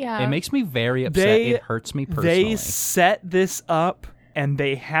 Yeah, It makes me very upset. They- It hurts me personally. They set this up and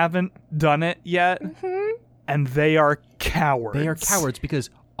they haven't done it yet, and they are cowards. They are cowards because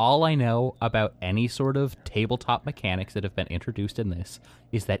all I know about any sort of tabletop mechanics that have been introduced in this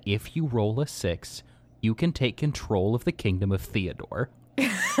is that if you roll a 6, you can take control of the kingdom of Theodore.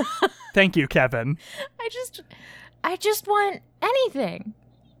 Thank you, Kevin. I just I just want anything.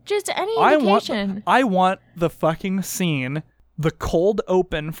 Just any indication. I want the fucking scene, the cold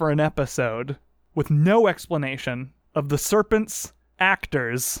open for an episode with no explanation of the Serpents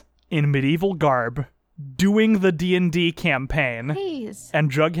actors in medieval garb doing the D&D campaign. Please.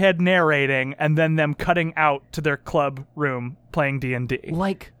 And Jughead narrating and then them cutting out to their club room playing D&D.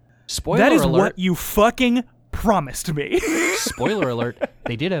 Like, spoiler that is alert. what you fucking promised me. Spoiler alert,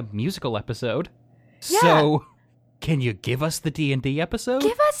 they did a musical episode. Yeah. So, can you give us the D&D episode?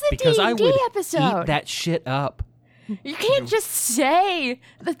 Give us the because D&D I would episode. eat that shit up. You can't just say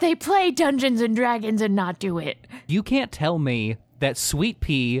that they play Dungeons and Dragons and not do it. You can't tell me that Sweet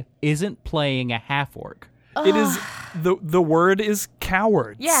Pea isn't playing a half-orc. It is, the word is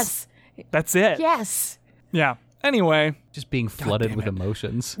cowards. Yes. That's it. Yes. Yeah. Anyway, Just being flooded damn with it.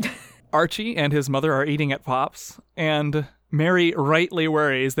 emotions. Archie and his mother are eating at Pop's, and Mary rightly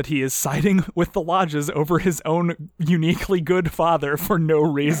worries that he is siding with the Lodges over his own uniquely good father for no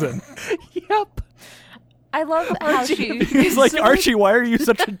reason. Yep. I love how she... He's like, Archie, why are you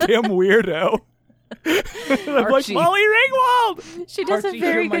such a damn weirdo? I'm like, Archie. Molly Ringwald! She does Archie, a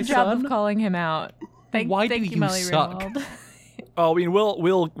very you're my good job son. of calling him out. Why thank do you, you Molly suck? Ringwald. Oh, I mean, we'll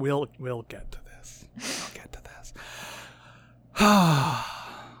get to this. We'll get to this.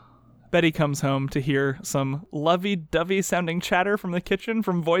 Betty comes home to hear some lovey-dovey sounding chatter from the kitchen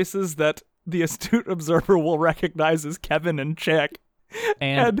from voices that the astute observer will recognize as Kevin and Chick.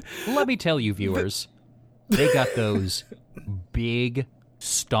 And let me tell you, viewers, they got those big,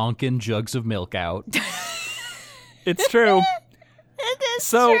 stonking jugs of milk out. It's true. It is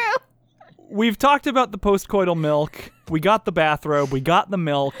So- true. We've talked about the postcoital milk. We got the bathrobe. We got the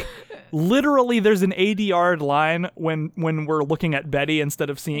milk. Literally, there's an ADR line when we're looking at Betty instead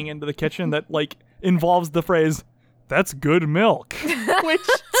of seeing into the kitchen that like involves the phrase, "That's good milk." Which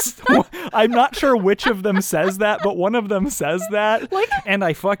I'm not sure which of them says that, but one of them says that. And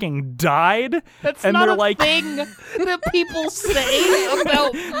I fucking died. That's and not they're a like, thing that people say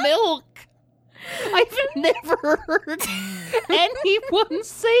about milk. I've never heard anyone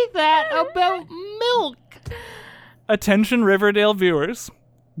say that about milk. Attention, Riverdale viewers.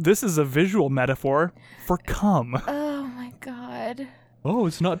 This is a visual metaphor for cum. Oh my god. Oh,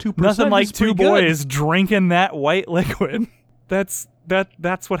 it's not 2%. Nothing like it's two pretty good. boys drinking that white liquid. That's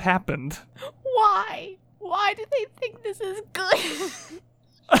what happened. Why? Why do they think this is good?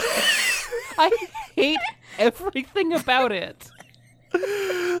 I hate everything about it.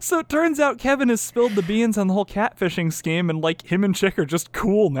 So it turns out Kevin has spilled the beans on the whole catfishing scheme, and like him and Chick are just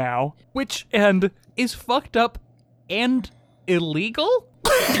cool now. Which And is fucked up and illegal?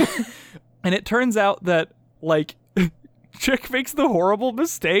 and it turns out that like Chick makes the horrible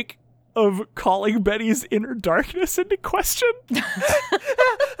mistake of calling Betty's inner darkness into question.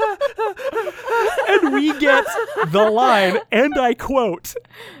 And we get the line, and I quote,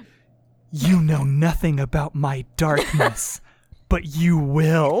 "You know nothing about my darkness, but you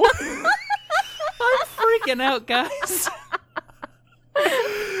will." I'm freaking out, guys.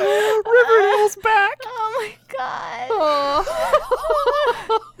 Riverdale's back. Oh my god.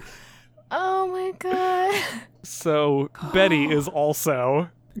 Oh my god. So Betty is also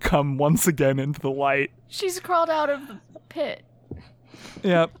come once again into the light. She's crawled out of the pit.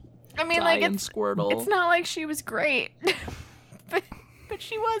 Yep. I mean, like, Dying it's Squirtle. not like she was great. but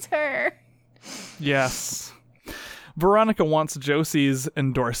she was her. Yes. Veronica wants Josie's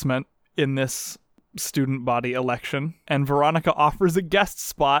endorsement in this student body election, and Veronica offers a guest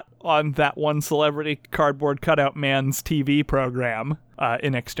spot on that one celebrity cardboard cutout man's TV program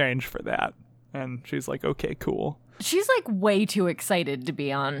in exchange for that. And she's like, okay, cool. She's like way too excited to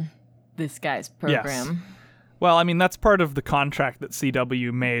be on this guy's program. Well, I mean, that's part of the contract that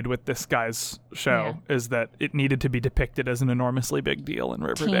CW made with this guy's show, is that it needed to be depicted as an enormously big deal in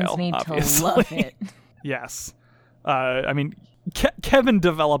Riverdale. Teens need obviously. to love it. Yes. I mean, Kevin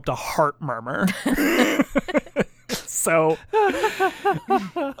developed a heart murmur. So,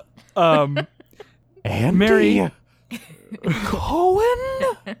 Andy Mary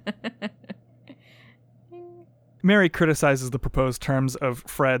Cohen? Mary criticizes the proposed terms of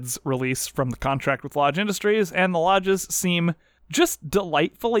Fred's release from the contract with Lodge Industries, and the Lodges seem just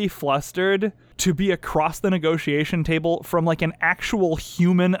delightfully flustered to be across the negotiation table from like an actual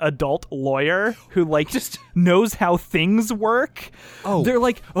human adult lawyer who like just knows how things work. Oh, they're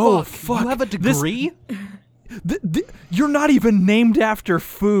like, oh fuck, You have a degree? you're not even named after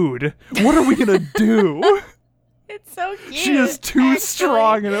food. What are we gonna do? It's so cute. She is too actually.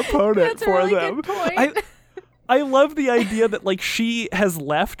 strong an opponent That's a for really them. good point. I love the idea that, like, she has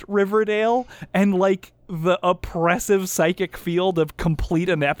left Riverdale and, like, the oppressive psychic field of complete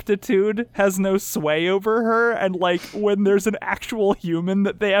ineptitude has no sway over her. And, like, when there's an actual human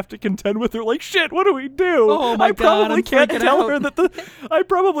that they have to contend with, they're like, shit, what do we do? Oh my I God, probably I'm can't freaking tell out. her that I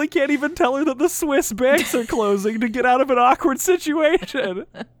probably can't even tell her that the Swiss banks are closing to get out of an awkward situation.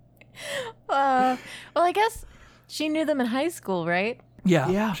 Well, I guess she knew them in high school, right?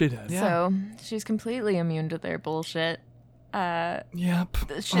 Yeah, she does. So she's completely immune to their bullshit. Yep.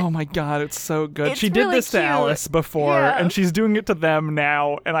 shit- Oh my god, it's so good. It's She did really this to cute. Alice before, Yeah. and she's doing it to them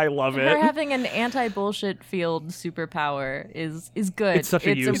now, and I love Her it. having an anti-bullshit field superpower is good. It's such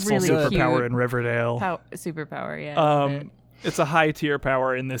a useful really superpower cute in Riverdale. superpower, yeah. I love it. It's a high tier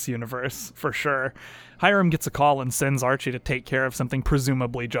power in this universe, for sure. Hiram gets a call and sends Archie to take care of something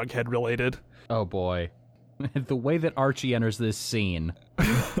presumably Jughead related. Oh boy. The way that Archie enters this scene,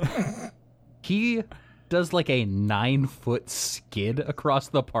 he does like a 9-foot skid across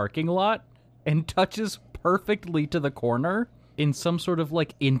the parking lot and touches perfectly to the corner in some sort of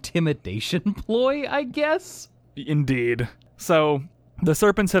like intimidation ploy, I guess. Indeed. So, the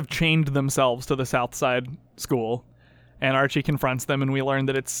Serpents have chained themselves to the Southside School, and Archie confronts them, and we learn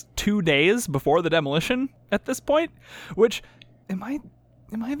that it's 2 days before the demolition at this point, which, am I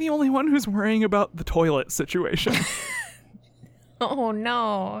the only one who's worrying about the toilet situation? Oh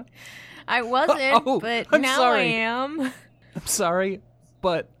no, I wasn't, Oh, but I'm now sorry. I am. I'm sorry,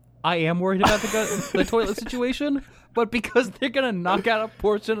 but I am worried about the toilet situation. But because they're gonna knock out a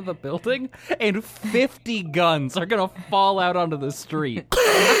portion of the building, and 50 guns are gonna fall out onto the street.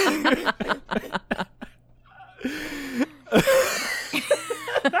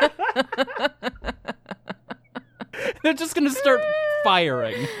 They're just gonna start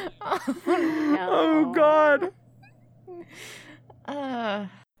firing. Oh, God. Uh,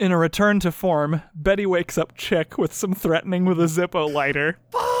 In a return to form, Betty wakes up Chick with some threatening with a Zippo lighter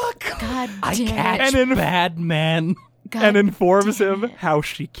God I damn it. catch And in- bad men. God and informs damn him it. how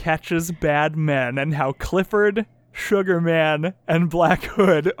she catches bad men and how Clifford, Sugarman, and Black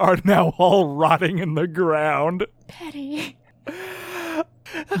Hood are now all rotting in the ground. Betty.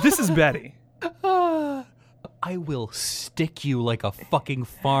 This is Betty. I will stick you like a fucking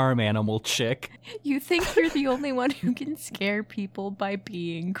farm animal, Chick. You think you're the only one who can scare people by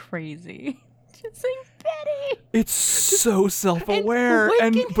being crazy. Just saying, Betty. It's so self-aware,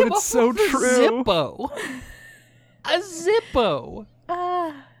 and waking but him it's up so with true. A Zippo. A Zippo.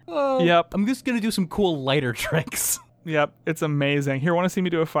 Oh, Yep. I'm just gonna do some cool lighter tricks. Yep, it's amazing. Here, want to see me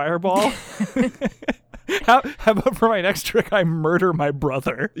do a fireball? How about for my next trick, I murder my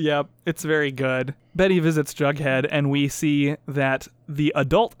brother? Yep, it's very good. Betty visits Jughead, and we see that the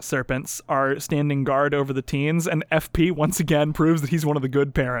adult Serpents are standing guard over the teens, and FP once again proves that he's one of the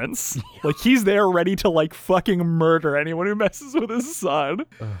good parents. Like, he's there ready to, like, fucking murder anyone who messes with his son.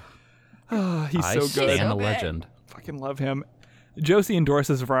 He's I so good. stand So the good. legend. Fucking love him. Josie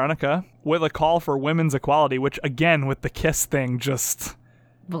endorses Veronica with a call for women's equality, which, again, with the kiss thing, just...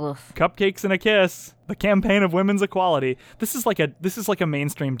 Bluff. Cupcakes and a kiss, the campaign of women's equality. This is like a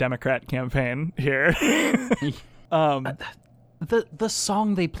mainstream Democrat campaign here. The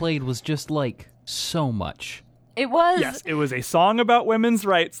song they played was just like so much. It was. Yes, it was a song about women's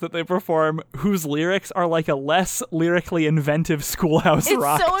rights that they perform, whose lyrics are like a less lyrically inventive Schoolhouse It's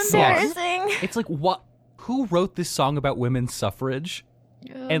Rock so song. embarrassing. It's like, what? Who wrote this song about women's suffrage?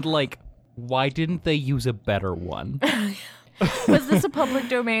 And like, why didn't they use a better one? Was this a public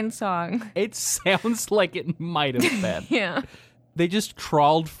domain song? It sounds like it might have been. Yeah. They just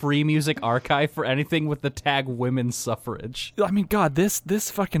trawled Free Music Archive for anything with the tag women's suffrage. I mean, God, this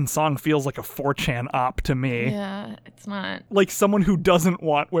fucking song feels like a 4chan op to me. Yeah, it's not. Like someone who doesn't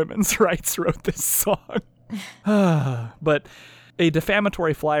want women's rights wrote this song. But a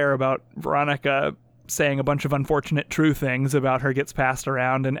defamatory flyer about Veronica saying a bunch of unfortunate true things about her gets passed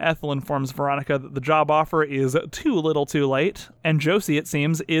around, and Ethel informs Veronica that the job offer is too little too late, and Josie, it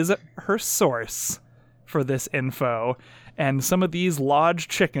seems, is her source for this info, and some of these lodge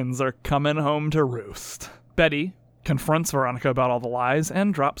chickens are coming home to roost. Betty confronts Veronica about all the lies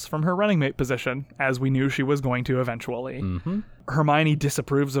and drops from her running mate position, as we knew she was going to eventually. Hermione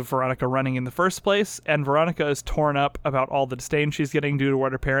disapproves of Veronica running in the first place, and Veronica is torn up about all the disdain she's getting due to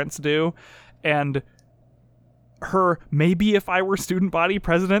what her parents do, and her maybe if I were student body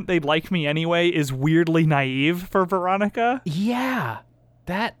president they'd like me anyway is weirdly naive for Veronica. Yeah,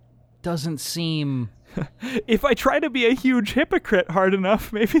 that doesn't seem... If I try to be a huge hypocrite hard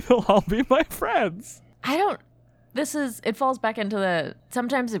enough, maybe they'll all be my friends. It falls back into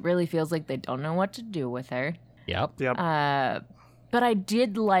sometimes it really feels like they don't know what to do with her. Yep. Yep. But I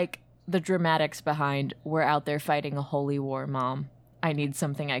did like the dramatics behind "We're out there fighting a holy war, Mom. I need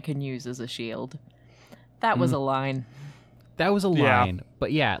something I can use as a shield." That was a line. That was a Yeah. line.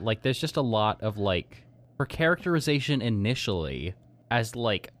 But yeah, like, there's just a lot of, like, her characterization initially as,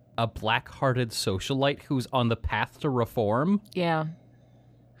 like, a black-hearted socialite who's on the path to reform Yeah.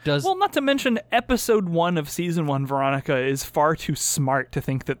 does... Well, not to mention, episode 1 of season 1, Veronica, is far too smart to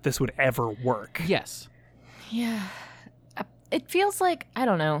think that this would ever work. Yes. Yeah. It feels like, I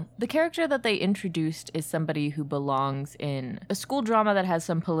don't know, the character that they introduced is somebody who belongs in a school drama that has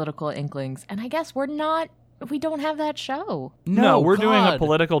some political inklings. And I guess we don't have that show. No, we're doing a God.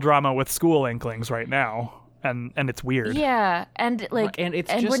 political drama with school inklings right now. And it's weird. Yeah. And like, And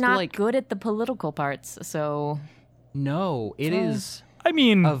it's we're just, not like- good at the political parts. So, No, it is I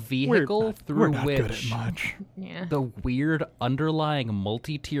mean, a vehicle we're through not good at which much. yeah. the weird underlying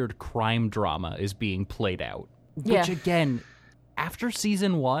multi-tiered crime drama is being played out. Which, Yeah. again, after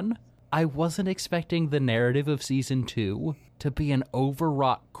season 1, I wasn't expecting the narrative of season 2 to be an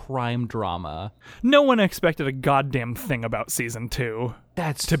overwrought crime drama. No one expected a goddamn thing about season 2,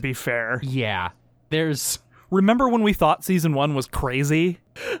 That's... to be fair. Yeah. There's... Remember when we thought season 1 was crazy?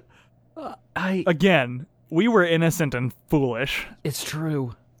 Again, we were innocent and foolish. It's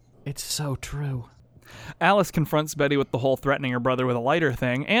true. It's so true. Alice confronts Betty with the whole threatening her brother with a lighter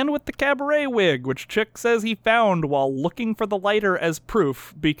thing, and with the cabaret wig, which Chick says he found while looking for the lighter as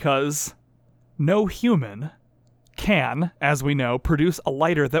proof, because no human can, as we know, produce a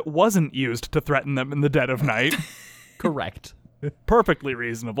lighter that wasn't used to threaten them in the dead of night. Correct. Perfectly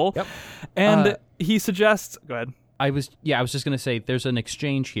reasonable. Yep. And he suggests... Go ahead. I was just going to say, there's an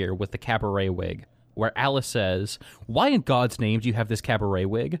exchange here with the cabaret wig, where Alice says, "Why in God's name do you have this cabaret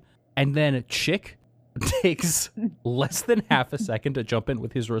wig?" And then Chick takes less than half a second to jump in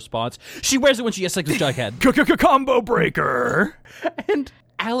with his response. "She wears it when she has sex with Jughead." Combo breaker! And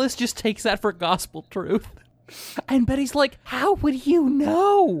Alice just takes that for gospel truth. And Betty's like, "How would you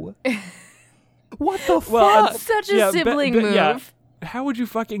know? What the fuck?" Such a sibling move. Yeah. How would you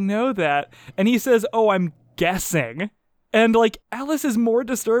fucking know that? And he says, "Oh, I'm guessing." And, like, Alice is more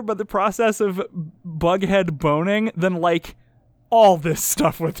disturbed by the process of Bughead boning than, like, all this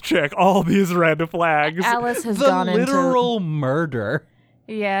stuff with Chick, all these red flags. Alice has The gone literal murder.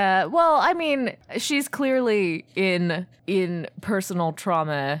 Yeah, well, I mean, she's clearly in personal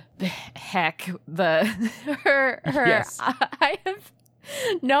trauma. Heck, her. Yes. I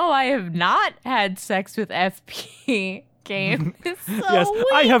have not had sex with FP. Game is so Yes, weak.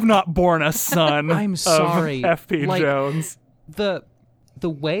 I have not borne a son. I'm sorry. Of F.P. Like, Jones. The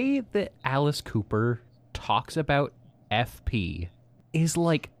way that Alice Cooper talks about FP is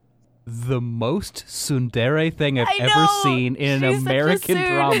like the most tsundere thing I've I ever know! seen in an She's such a American soon.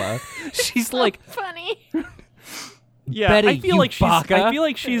 drama. She's like, funny. Yeah, Betty, I feel you like baka.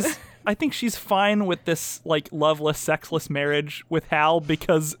 I think she's fine with this, like, loveless, sexless marriage with Hal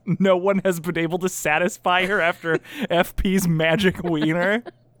because no one has been able to satisfy her after FP's magic wiener.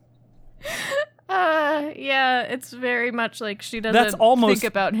 Yeah, it's very much like she doesn't think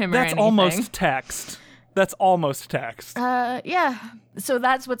about him or That's anything. almost text. That's almost text. Yeah. So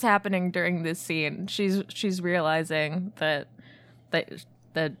that's what's happening during this scene. She's realizing that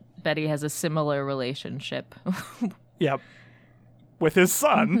Betty has a similar relationship. Yep. With his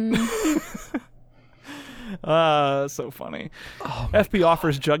son. So funny. FP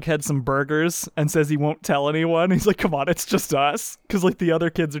offers Jughead some burgers and says he won't tell anyone. He's like, come on, it's just us. Because, like, the other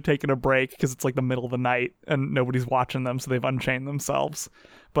kids are taking a break because it's, like, the middle of the night and nobody's watching them, so they've unchained themselves.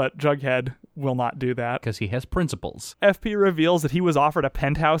 But Jughead will not do that. because he has principles. FP reveals that he was offered a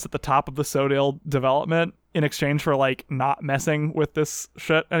penthouse at the top of the Sodale development in exchange for, like, not messing with this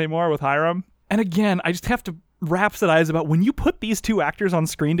shit anymore with Hiram. And again, I just have to rhapsodize about when you put these two actors on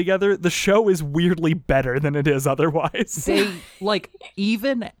screen together, the show is weirdly better than it is otherwise. They, like,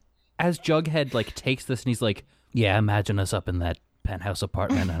 even as Jughead, like, takes this and he's like, "Yeah, imagine us up in that penthouse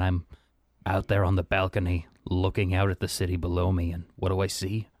apartment and I'm out there on the balcony looking out at the city below me, and what do I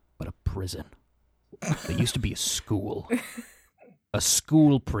see? But a prison. There used to be a school. A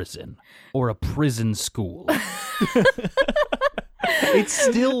school prison. Or a prison school." It's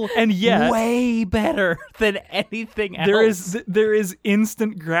still And yet, way better than anything else. there is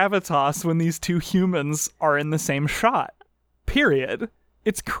instant gravitas when these two humans are in the same shot. Period.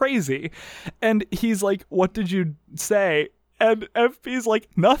 It's crazy. And he's like, "What did you say?" And FP's like,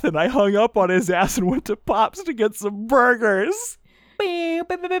 "Nothing. I hung up on his ass and went to Pop's to get some burgers."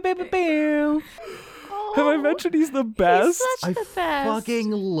 Have I mentioned he's the best? He's such the best.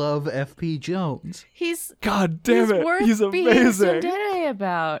 fucking love FP Jones. He's God damn it. worth He's being amazing. tsundere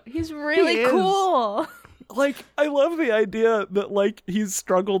about. He's really He is. cool. Like, I love the idea that, like, he's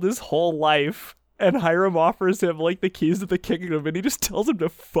struggled his whole life, and Hiram offers him, like, the keys to the kingdom, and he just tells him to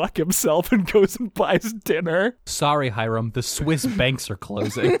fuck himself and goes and buys dinner. Sorry, Hiram, the Swiss banks are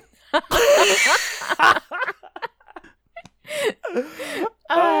closing.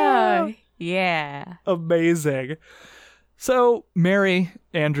 Yeah. Amazing. So, Mary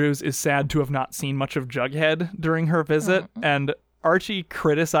Andrews is sad to have not seen much of Jughead during her visit, and Archie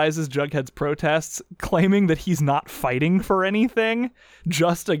criticizes Jughead's protests, claiming that he's not fighting for anything,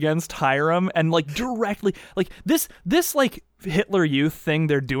 just against Hiram, and like directly, like this like Hitler Youth thing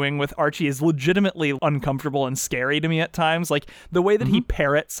they're doing with Archie is legitimately uncomfortable and scary to me at times. Like the way that he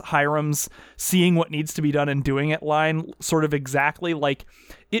parrots Hiram's seeing what needs to be done and doing it line sort of exactly, like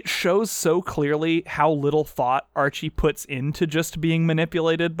it shows so clearly how little thought Archie puts into just being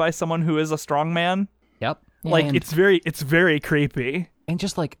manipulated by someone who is a strong man. Yep. Like And- it's very creepy. And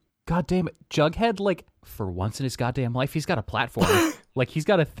just like, God damn it, Jughead, like, for once in his goddamn life, he's got a platform. Like, he's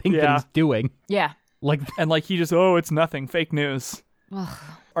got a thing that Yeah. he's doing. Yeah. Like, And like he just, oh, it's nothing, fake news. Ugh.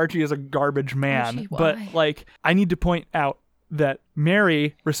 Archie is a garbage man. Archie, But why? like I need to point out that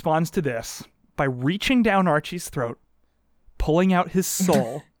Mary responds to this by reaching down Archie's throat, pulling out his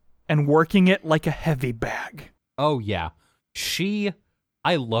soul, and working it like a heavy bag. oh, yeah.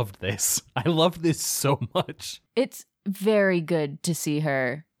 I loved this. I loved this so much. It's very good to see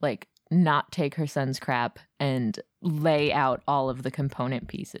her, like, not take her son's crap and lay out all of the component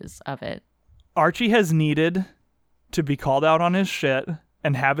pieces of it. Archie has needed to be called out on his shit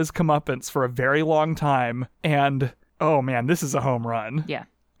and have his comeuppance for a very long time. And, oh man, this is a home run. Yeah.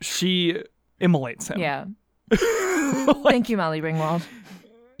 She immolates him. Yeah. Thank you, Molly Ringwald.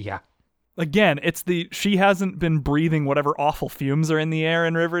 Yeah. Again, it's she hasn't been breathing whatever awful fumes are in the air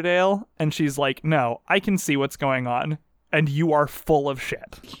in Riverdale, and she's like, no, I can see what's going on, and you are full of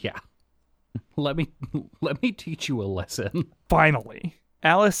shit. Yeah. Let me teach you a lesson. Finally.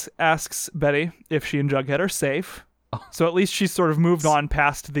 Alice asks Betty if she and Jughead are safe, so at least she's sort of moved on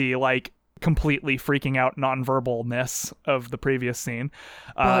past the, like, completely freaking out nonverbalness of the previous scene,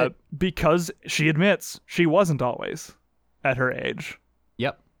 But- because she admits she wasn't always at her age.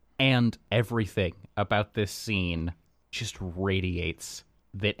 Yep. And everything about this scene just radiates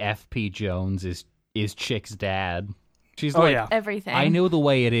that F.P. Jones is Chick's dad. She's Oh, like, yeah. Everything. I know the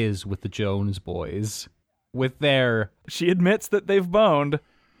way it is with the Jones boys. With their... She admits that they've boned,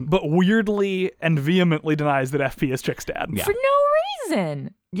 but weirdly and vehemently denies that FP is Chick's dad. Yeah. For no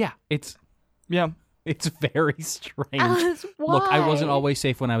reason. Yeah, it's Yeah. very strange. Alice, why? Look, I wasn't always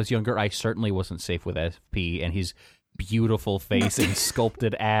safe when I was younger. I certainly wasn't safe with FP and his beautiful face and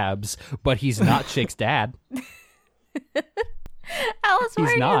sculpted abs, but he's not Chick's dad. Alice, why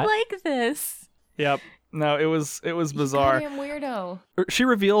He's are not. you like this? Yep. No, it was bizarre. Goddamn weirdo. She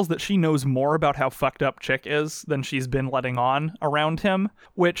reveals that she knows more about how fucked up Chick is than she's been letting on around him,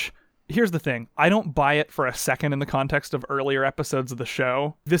 which, here's the thing. I don't buy it for a second in the context of earlier episodes of the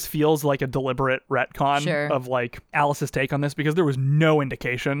show. This feels like a deliberate retcon Sure. of, like, Alice's take on this, because there was no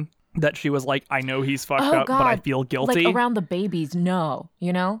indication that she was like, I know he's fucked Oh, up, but I God. feel guilty. Like around the babies, no,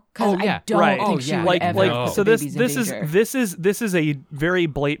 you know? Because Oh, yeah, I don't right. think Oh, she yeah. would like ever like put so the this babies in danger. this is a very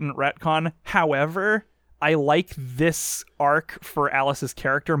blatant retcon. However, I like this arc for Alice's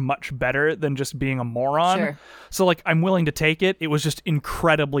character much better than just being a moron. Sure. So like I'm willing to take it. It was just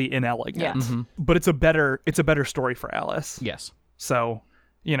incredibly inelegant. Yeah. Mm-hmm. But it's a better story for Alice. Yes. So,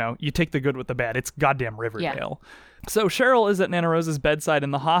 you know, you take the good with the bad. It's goddamn Riverdale. So Cheryl is at Nana Rose's bedside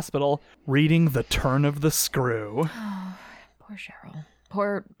in the hospital reading The Turn of the Screw. Poor Cheryl.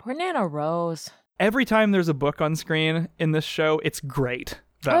 Poor Nana Rose. Every time there's a book on screen in this show, it's great,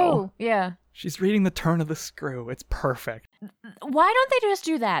 though. Oh, yeah. She's reading The Turn of the Screw. It's perfect. Why don't they just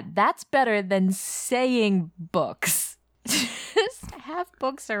do that? That's better than saying books. Just have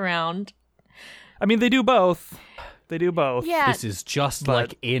books around. I mean, they do both. They do both. Yeah. This is just But-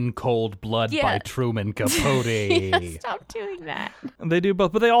 like In Cold Blood Yeah. by Truman Capote. Yeah, stop doing that. They do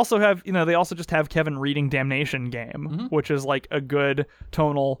both. But they also have, they also just have Kevin reading Damnation Game, which is like a good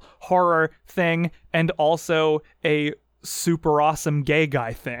tonal horror thing and also a super awesome gay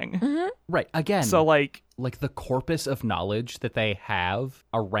guy thing. Right. Again, So, like, the corpus of knowledge that they have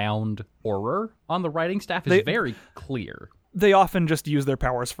around horror on the writing staff is They- very clear. they often just use their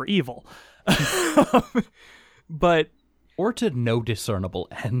powers for evil. But Or to no discernible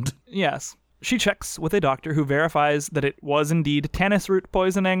end. yes, she checks with a doctor who verifies that it was indeed tannis root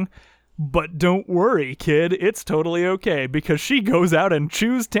poisoning. But don't worry, kid, it's totally okay, because she goes out and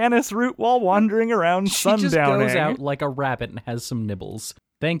chews tannis root while wandering around She sundowning. just goes out like a rabbit and has some nibbles.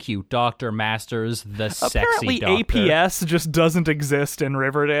 Thank you, Dr. Masters, the Apparently sexy doctor. APS just doesn't exist in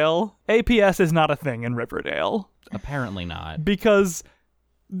Riverdale. APS is not a thing in Riverdale. Apparently not. Because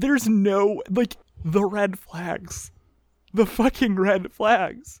there's no, like, the red flags. The fucking red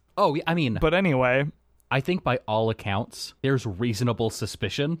flags. Oh, I mean, But anyway. I think by all accounts, there's reasonable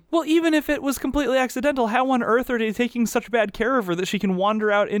suspicion. Well, even if it was completely accidental, how on earth are they taking such bad care of her that she can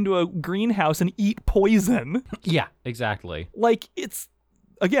wander out into a greenhouse and eat poison? Yeah, exactly. Like, it's,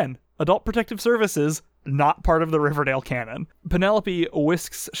 again, Adult Protective Services, not part of the Riverdale canon. Penelope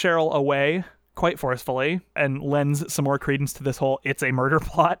whisks Cheryl away quite forcefully and lends some more credence to this whole it's a murder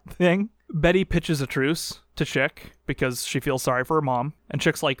plot thing. Betty pitches a truce to Chick because she feels sorry for her mom. And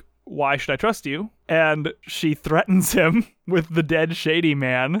Chick's like, why should I trust you? And she threatens him with the dead shady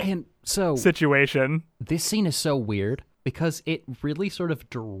man And so situation. this scene is so weird because it really sort of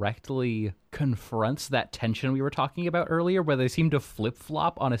directly confronts that tension we were talking about earlier where they seem to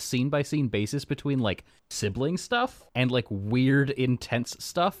flip-flop on a scene-by-scene basis between, like, sibling stuff and, like, weird, intense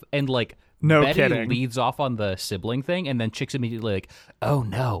stuff. And, like, No Betty kidding. leads off on the sibling thing, and then Chick's immediately like, oh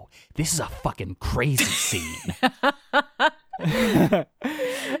no, this is a fucking crazy scene.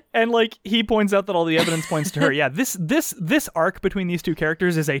 And like he points out that all the evidence points to her. Yeah, this arc between these two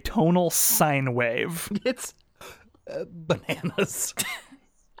characters is a tonal sine wave. It's bananas.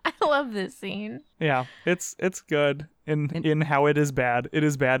 I love this scene. Yeah, it's good in how it is bad. It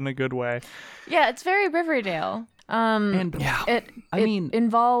is bad in a good way. Yeah, it's very Riverdale. And It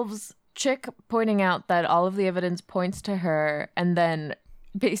involves Chick pointing out that all of the evidence points to her, and then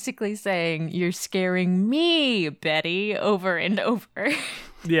basically saying, "You're scaring me, Betty," over and over.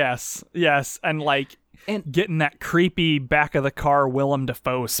 Yes, and like getting that creepy back of the car Willem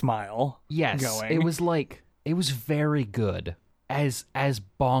Dafoe smile. yes, going. it was very good. As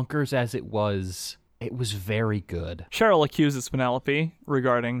bonkers as it was very good. Cheryl accuses Penelope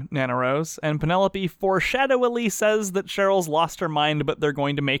regarding Nana Rose, and Penelope foreshadowingly says that Cheryl's lost her mind, but they're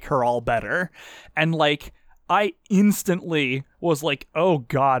going to make her all better. And like, I instantly was like, oh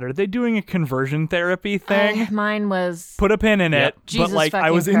God, are they doing a conversion therapy thing? Mine was... Put a pin in it, Jesus but like, I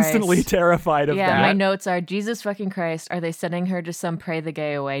fucking was instantly Christ. terrified of Yeah, that. my notes are, Jesus fucking Christ, are they sending her to some pray the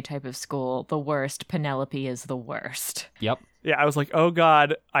gay away type of school? The worst. Penelope is the worst. Yep. Yeah, I was like, oh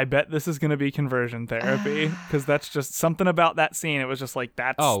God, I bet this is going to be conversion therapy, because that's just something about that scene. It was just like,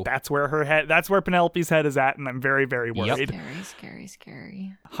 that's where Penelope's head is at, and I'm very, very worried.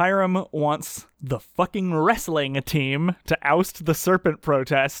 Scary. Hiram wants the fucking wrestling team to oust the serpent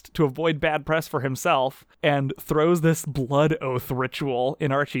protest to avoid bad press for himself, and throws this blood oath ritual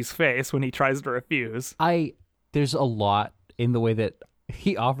in Archie's face when he tries to refuse. There's a lot in the way that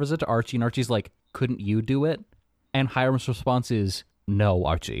he offers it to Archie, and Archie's like, couldn't you do it? And Hiram's response is, no,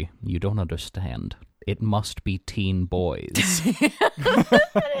 Archie, you don't understand. It must be teen boys.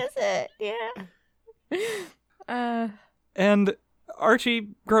 What is it? Yeah. And Archie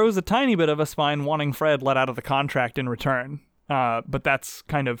grows a tiny bit of a spine wanting Fred let out of the contract in return. But that's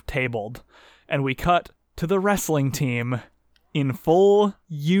kind of tabled. And we cut to the wrestling team in full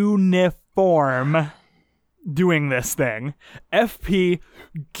uniform doing this thing. FP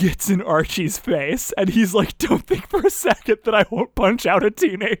gets in Archie's face, and he's like, don't think for a second that I won't punch out a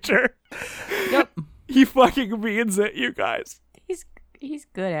teenager. Yep. He fucking means it, you guys. He's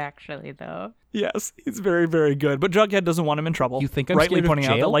good, actually, though. Yes, he's very, very good. But Jughead doesn't want him in trouble. You think I'm rightly scared of pointing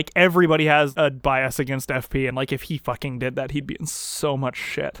out that jail? like everybody has a bias against FP, and like if he fucking did that, he'd be in so much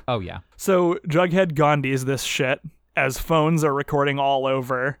shit. Oh, yeah. So Jughead Gandhi's this shit as phones are recording all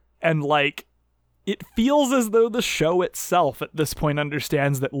over, and like it feels as though the show itself at this point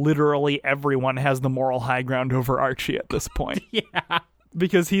understands that literally everyone has the moral high ground over Archie at this point. Yeah.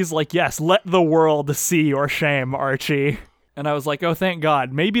 Because he's like, yes, let the world see your shame, Archie. And I was like, oh, thank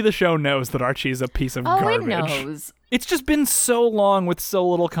God. Maybe the show knows that Archie's a piece of garbage. It knows. It's just been so long with so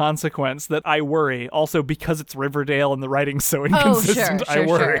little consequence that I worry. Also, because it's Riverdale and the writing's so inconsistent, I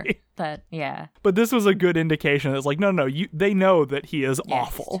worry. That, yeah. But this was a good indication. It's like, no, they know that he is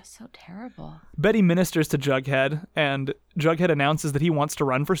awful. It's just so terrible. Betty ministers to Jughead, and Jughead announces that he wants to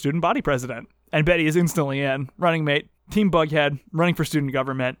run for student body president. And Betty is instantly in. Running mate, Team Bughead, running for student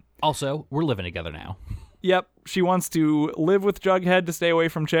government. Also, we're living together now. Yep, she wants to live with Jughead to stay away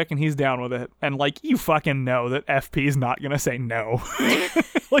from Chick, and he's down with it. And, like, you fucking know that FP's not gonna say no.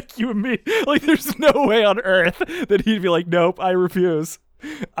 Like, you and me. Like, there's no way on earth that he'd be like, nope, I refuse.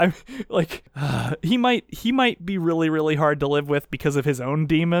 I'm, like, he might be really, really hard to live with because of his own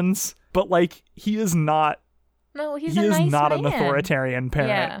demons, but, like, he is not... No, he is not an authoritarian parent.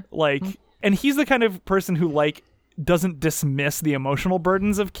 Yeah. Like, and he's the kind of person who, like, doesn't dismiss the emotional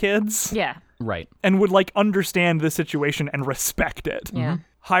burdens of kids. Yeah. Right. And would like understand the situation and respect it. Yeah.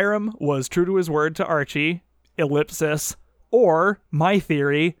 Hiram was true to his word to Archie, ellipsis, or, my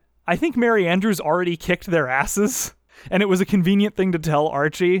theory, I think Mary Andrews already kicked their asses, and it was a convenient thing to tell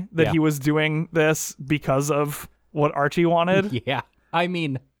Archie that he was doing this because of what Archie wanted. Yeah. I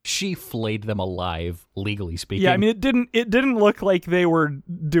mean, she flayed them alive, legally speaking. Yeah, I mean, it didn't look like they were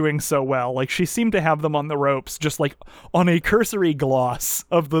doing so well. Like, she seemed to have them on the ropes, just like on a cursory gloss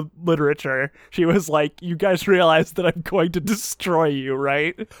of the literature. She was like, you guys realize that I'm going to destroy you,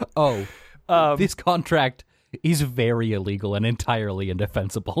 right? Oh, this contract is very illegal and entirely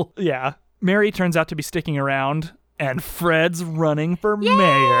indefensible. Yeah. Mary turns out to be sticking around, and Fred's running for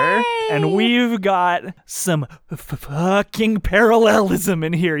mayor. And we've got some fucking parallelism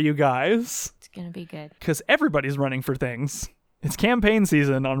in here, you guys. It's gonna be good. Because everybody's running for things. It's campaign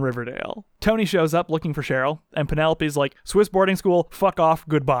season on Riverdale. Tony shows up looking for Cheryl, and Penelope's like, Swiss boarding school, fuck off,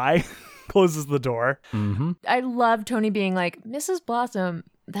 goodbye. Closes the door. Mm-hmm. I love Tony being like, Mrs. Blossom,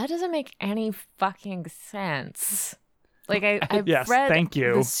 that doesn't make any fucking sense. Like, I've Yes, read thank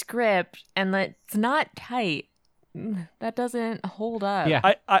you. the script, and it's not tight. That doesn't hold up.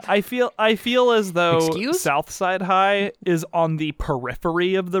 Yeah. I feel as though Excuse? Southside High is on the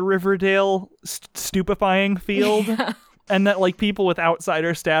periphery of the Riverdale stupefying field, and that like people with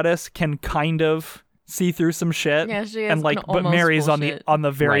outsider status can kind of see through some shit. Yeah, she is and like, an but almost Mary's bullshit. on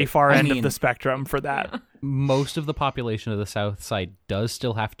the very Right. far I end mean- of the spectrum for that. Most of the population of the South Side does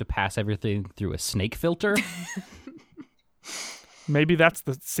still have to pass everything through a snake filter. Maybe that's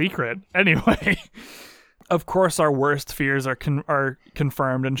the secret. Anyway. Of course, our worst fears are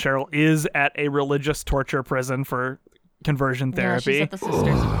confirmed, and Cheryl is at a religious torture prison for conversion Yeah, therapy. she's at the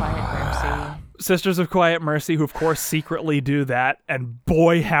Sisters of Quiet Mercy. Sisters of Quiet Mercy, who of course secretly do that, and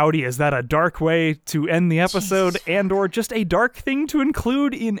boy howdy, is that a dark way to end the episode, and or just a dark thing to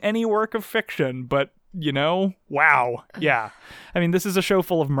include in any work of fiction. But you know, wow, yeah. I mean, this is a show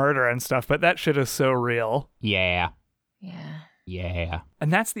full of murder and stuff, but that shit is so real. Yeah. Yeah.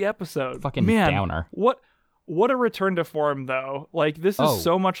 And that's the episode. Fucking Man, downer. What a return to form, though. Like, this is Oh.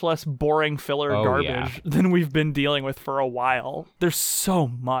 so much less boring filler Oh, garbage yeah. than we've been dealing with for a while. There's so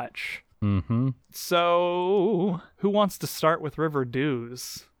much. Mm-hmm. So, who wants to start with River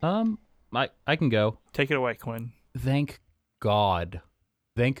Dews? I can go. Take it away, Quinn. Thank God.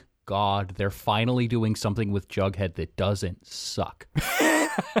 Thank God they're finally doing something with Jughead that doesn't suck.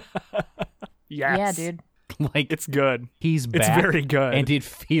 Yes. Yeah, dude. Like, It's good. he's It's back. very good. And it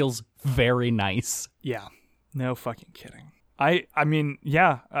feels very nice. Yeah. No fucking kidding. I mean,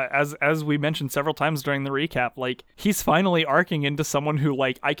 yeah, as we mentioned several times during the recap, like, he's finally arcing into someone who,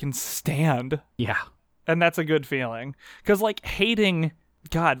 like, I can stand. Yeah. And that's a good feeling. Because, like, hating,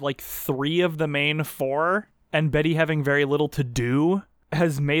 God, like, 3 of the main 4 and Betty having very little to do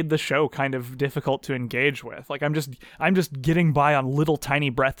has made the show kind of difficult to engage with. Like, I'm just getting by on little tiny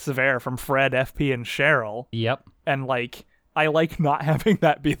breaths of air from Fred, FP, and Cheryl. Yep. And, like, I like not having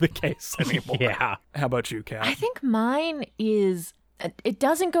that be the case anymore. Yeah. How about you, Kat? I think mine is, it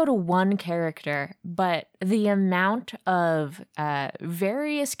doesn't go to one character, but the amount of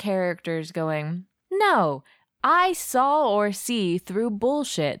various characters going, no, I saw or see through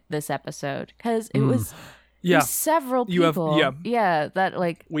bullshit this episode. Because it was Yeah. several You have- people. Yeah, that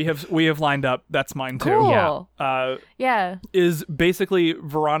like, We have lined up. That's mine too. cool. Yeah. Yeah. Is basically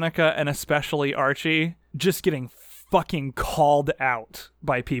Veronica and especially Archie just getting fucking called out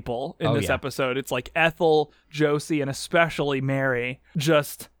by people in Oh, this yeah. episode. It's like Ethel, Josie, and especially Mary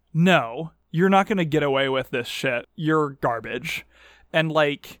just, no, you're not going to get away with this shit. You're garbage. And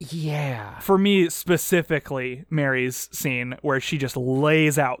like, Yeah. for me specifically, Mary's scene where she just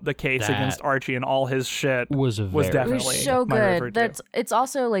lays out the case That against Archie and all his shit Was was very It definitely was so my River good. Dew. It's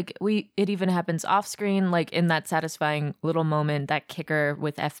also like it even happens off screen, like in that satisfying little moment, that kicker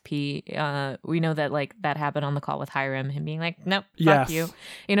with FP. We know that like that happened on the call with Hiram, him being like, nope, Yes. fuck you.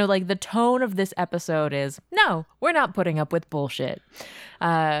 You know, like the tone of this episode is, no, we're not putting up with bullshit.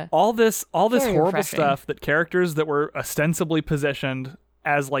 all this Very horrible refreshing. stuff that characters that were ostensibly positioned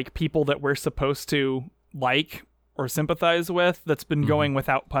as like people that we're supposed to like or sympathize with, that's been going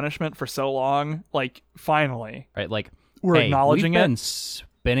without punishment for so long, like finally Right, like, we're hey, acknowledging we've been it.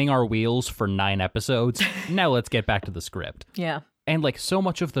 spinning our wheels for 9 episodes. Now let's get back to the script. Yeah. And like so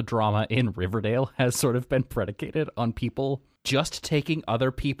much of the drama in Riverdale has sort of been predicated on people just taking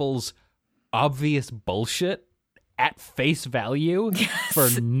other people's obvious bullshit at face value for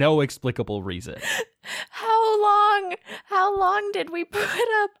no explicable reason. How long did we put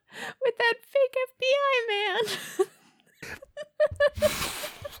up with that fake FBI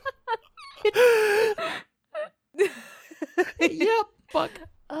man? Yep, fuck.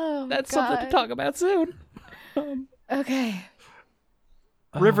 Oh, That's God. something to talk about soon. Okay.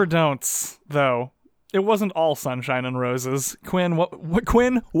 River Don'ts, though. It wasn't all sunshine and roses. Quinn,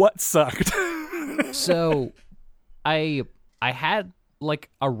 what sucked? So, I had like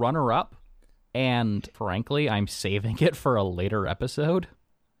a runner-up, and frankly, I'm saving it for a later episode.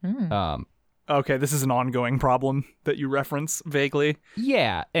 Okay, this is an ongoing problem that you reference vaguely.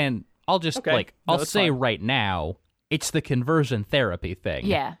 Yeah, and I'll just Okay. No, I'll that's say fine. right now, it's the conversion therapy thing.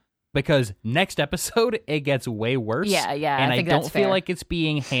 Yeah. Because next episode, it gets way worse. Yeah, And I think don't that's feel fair. like it's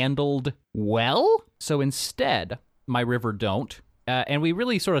being handled well. So instead, my river don't. And we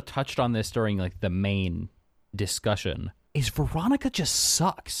really sort of touched on this during like the main discussion. Is Veronica just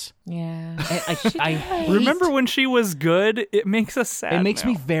sucks. Yeah. I hate, Remember when she was good? It makes us sad. it makes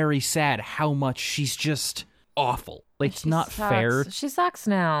now. me very sad how much she's just awful. Like, it's She not sucks. fair. She sucks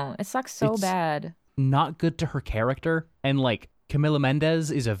now. It sucks so It's- bad. Not good to her character. And like Camila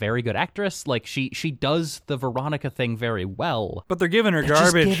Mendez is a very good actress. Like she does the Veronica thing very well. But they're giving her They're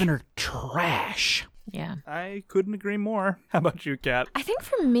just garbage. giving her trash. Yeah. I couldn't agree more. How about you, Kat? I think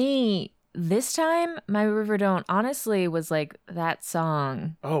for me, this time, my River Don't honestly was like that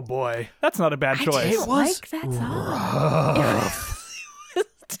song. Oh boy, that's not a bad I choice. just like that song. It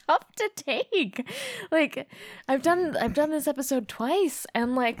was tough to take. Like I've done this episode twice,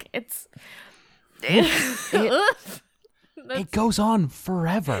 and like it's It goes on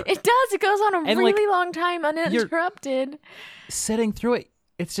forever. It does. It goes on a And, really like, long time uninterrupted. Sitting through it,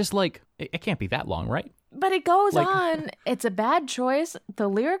 it's just like, it can't be that long, right? But it goes Like- on. It's a bad choice. The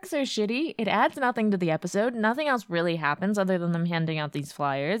lyrics are shitty. It adds nothing to the episode. Nothing else really happens other than them handing out these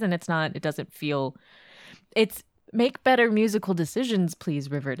flyers. And it doesn't feel. It's make better musical decisions, please,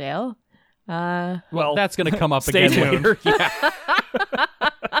 Riverdale. Well, That's going to come up stay again tuned. later. Yeah.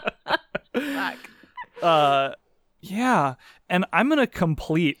 Yeah, and I'm gonna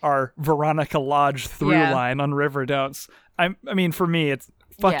complete our Veronica Lodge through Yeah. line on River Don'ts. I mean, for me, it's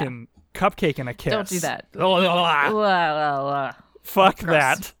fucking cupcake and a kiss. Don't do that. Ah, fuck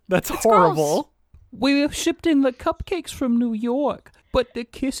that. That's horrible. We shipped in the cupcakes from New York, but the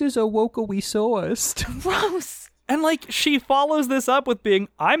kisses are woke-a-wee sauced. Gross. And like, she follows this up with being,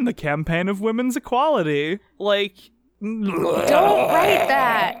 "I'm the campaign of women's equality." Like, Don't write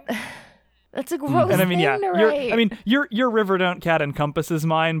that. That's a gross And I mean, thing yeah, to write. your River Don't Cat encompasses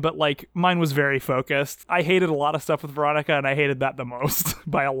mine, but like mine was very focused. I hated a lot of stuff with Veronica, and I hated that the most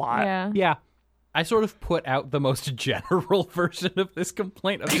by a lot. Yeah. Yeah. I sort of put out the most general version of this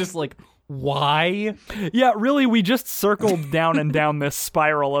complaint of just like, why? Yeah, really, we just circled down and down this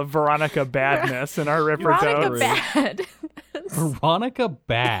spiral of Veronica badness in our River Veronica Don'ts. bad. Veronica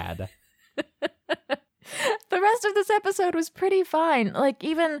bad. The rest of this episode was pretty fine. Like,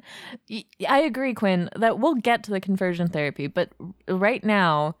 even, I agree, Quinn, that we'll get to the conversion therapy, but right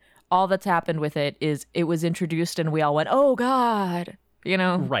now, all that's happened with it is it was introduced and we all went, oh, God. You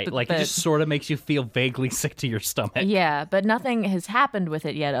know? Right, like it But- just sort of makes you feel vaguely sick to your stomach. Yeah, but nothing has happened with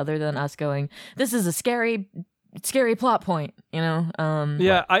it yet other than us going, this is a scary plot point, you know?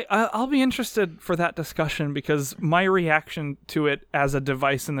 Yeah, I'll be interested for that discussion because my reaction to it as a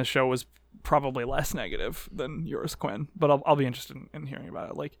device in the show was probably less negative than yours, Quinn. But I'll be interested in hearing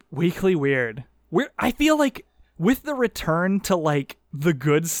about it. Like, Weekly Weird. I feel like with the return to like the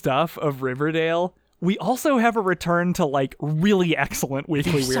good stuff of Riverdale, we also have a return to like really excellent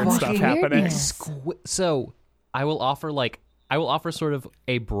Weekly There's so Weird much stuff happening. weirdness. So I will offer sort of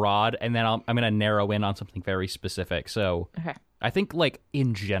a broad, and then I'm going to narrow in on something very specific. So Okay. I think, like,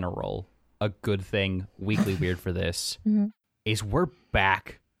 in general, a good thing, Weekly Weird for this, is we're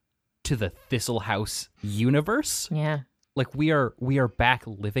back to the Thistle House universe. Yeah. Like, we are back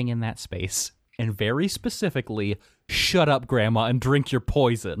living in that space, and very specifically, shut up, Grandma, and drink your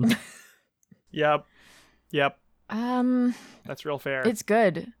poison. Yep. That's real fair. It's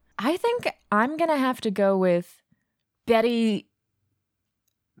good. I think I'm going to have to go with Betty.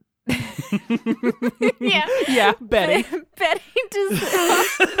 Yeah. Yeah, Betty. Betty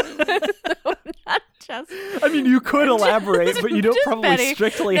just. Not just. I mean, you could elaborate, but you don't Just probably Betty.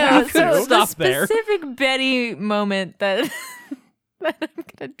 strictly No, have so to. Stop the there. specific Betty moment that that I'm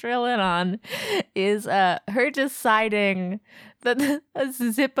gonna drill in on is her deciding that a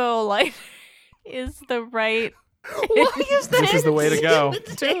Zippo lighter is the right. Why is that? This is the way to go.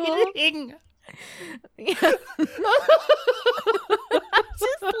 Dating? Yeah. I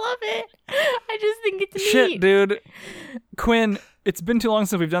just love it. I just think it's Shit, neat. dude. Quinn, it's been too long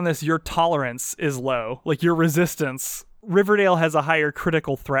since we've done this. Your tolerance is low. Like, your resistance. Riverdale has a higher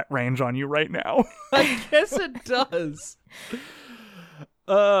critical threat range on you right now. I guess it does.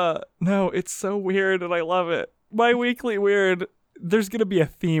 No, it's so weird and I love it. My Weekly Weird, there's going to be a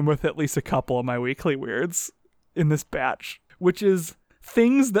theme with at least a couple of my Weekly Weirds in this batch, which is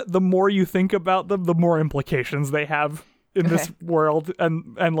things that the more you think about them, the more implications they have in this world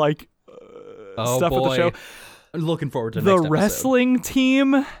and like stuff boy. at the show. Looking forward to The next wrestling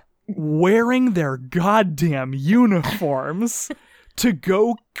team wearing their goddamn uniforms to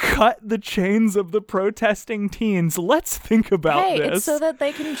go cut the chains of the protesting teens. Let's think about Hey, this. it's so that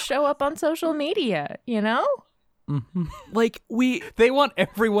they can show up on social media, you know? Like They want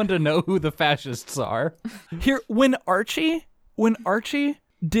everyone to know who the fascists are. here when Archie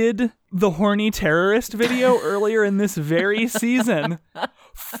did the horny terrorist video earlier in this very season,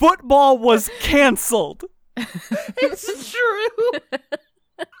 football was canceled. It's true.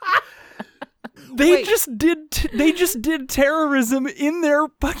 They just did terrorism in their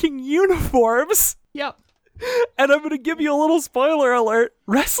fucking uniforms. Yep. And I'm going to give you a little spoiler alert.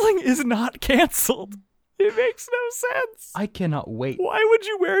 Wrestling is not canceled. It makes no sense. I cannot wait. Why would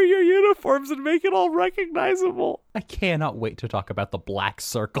you wear your uniforms and make it all recognizable? I cannot wait to talk about the Black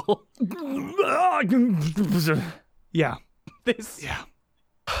Circle. Yeah. This. Yeah.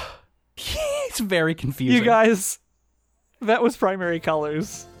 It's very confusing. You guys, that was Primary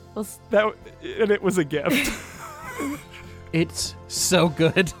Colors. And it was a gift. It's so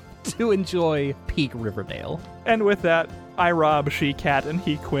good to enjoy peak Riverdale. And with that, I Rob, she Cat, and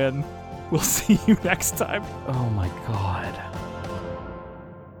he Quinn. We'll see you next time. Oh my god.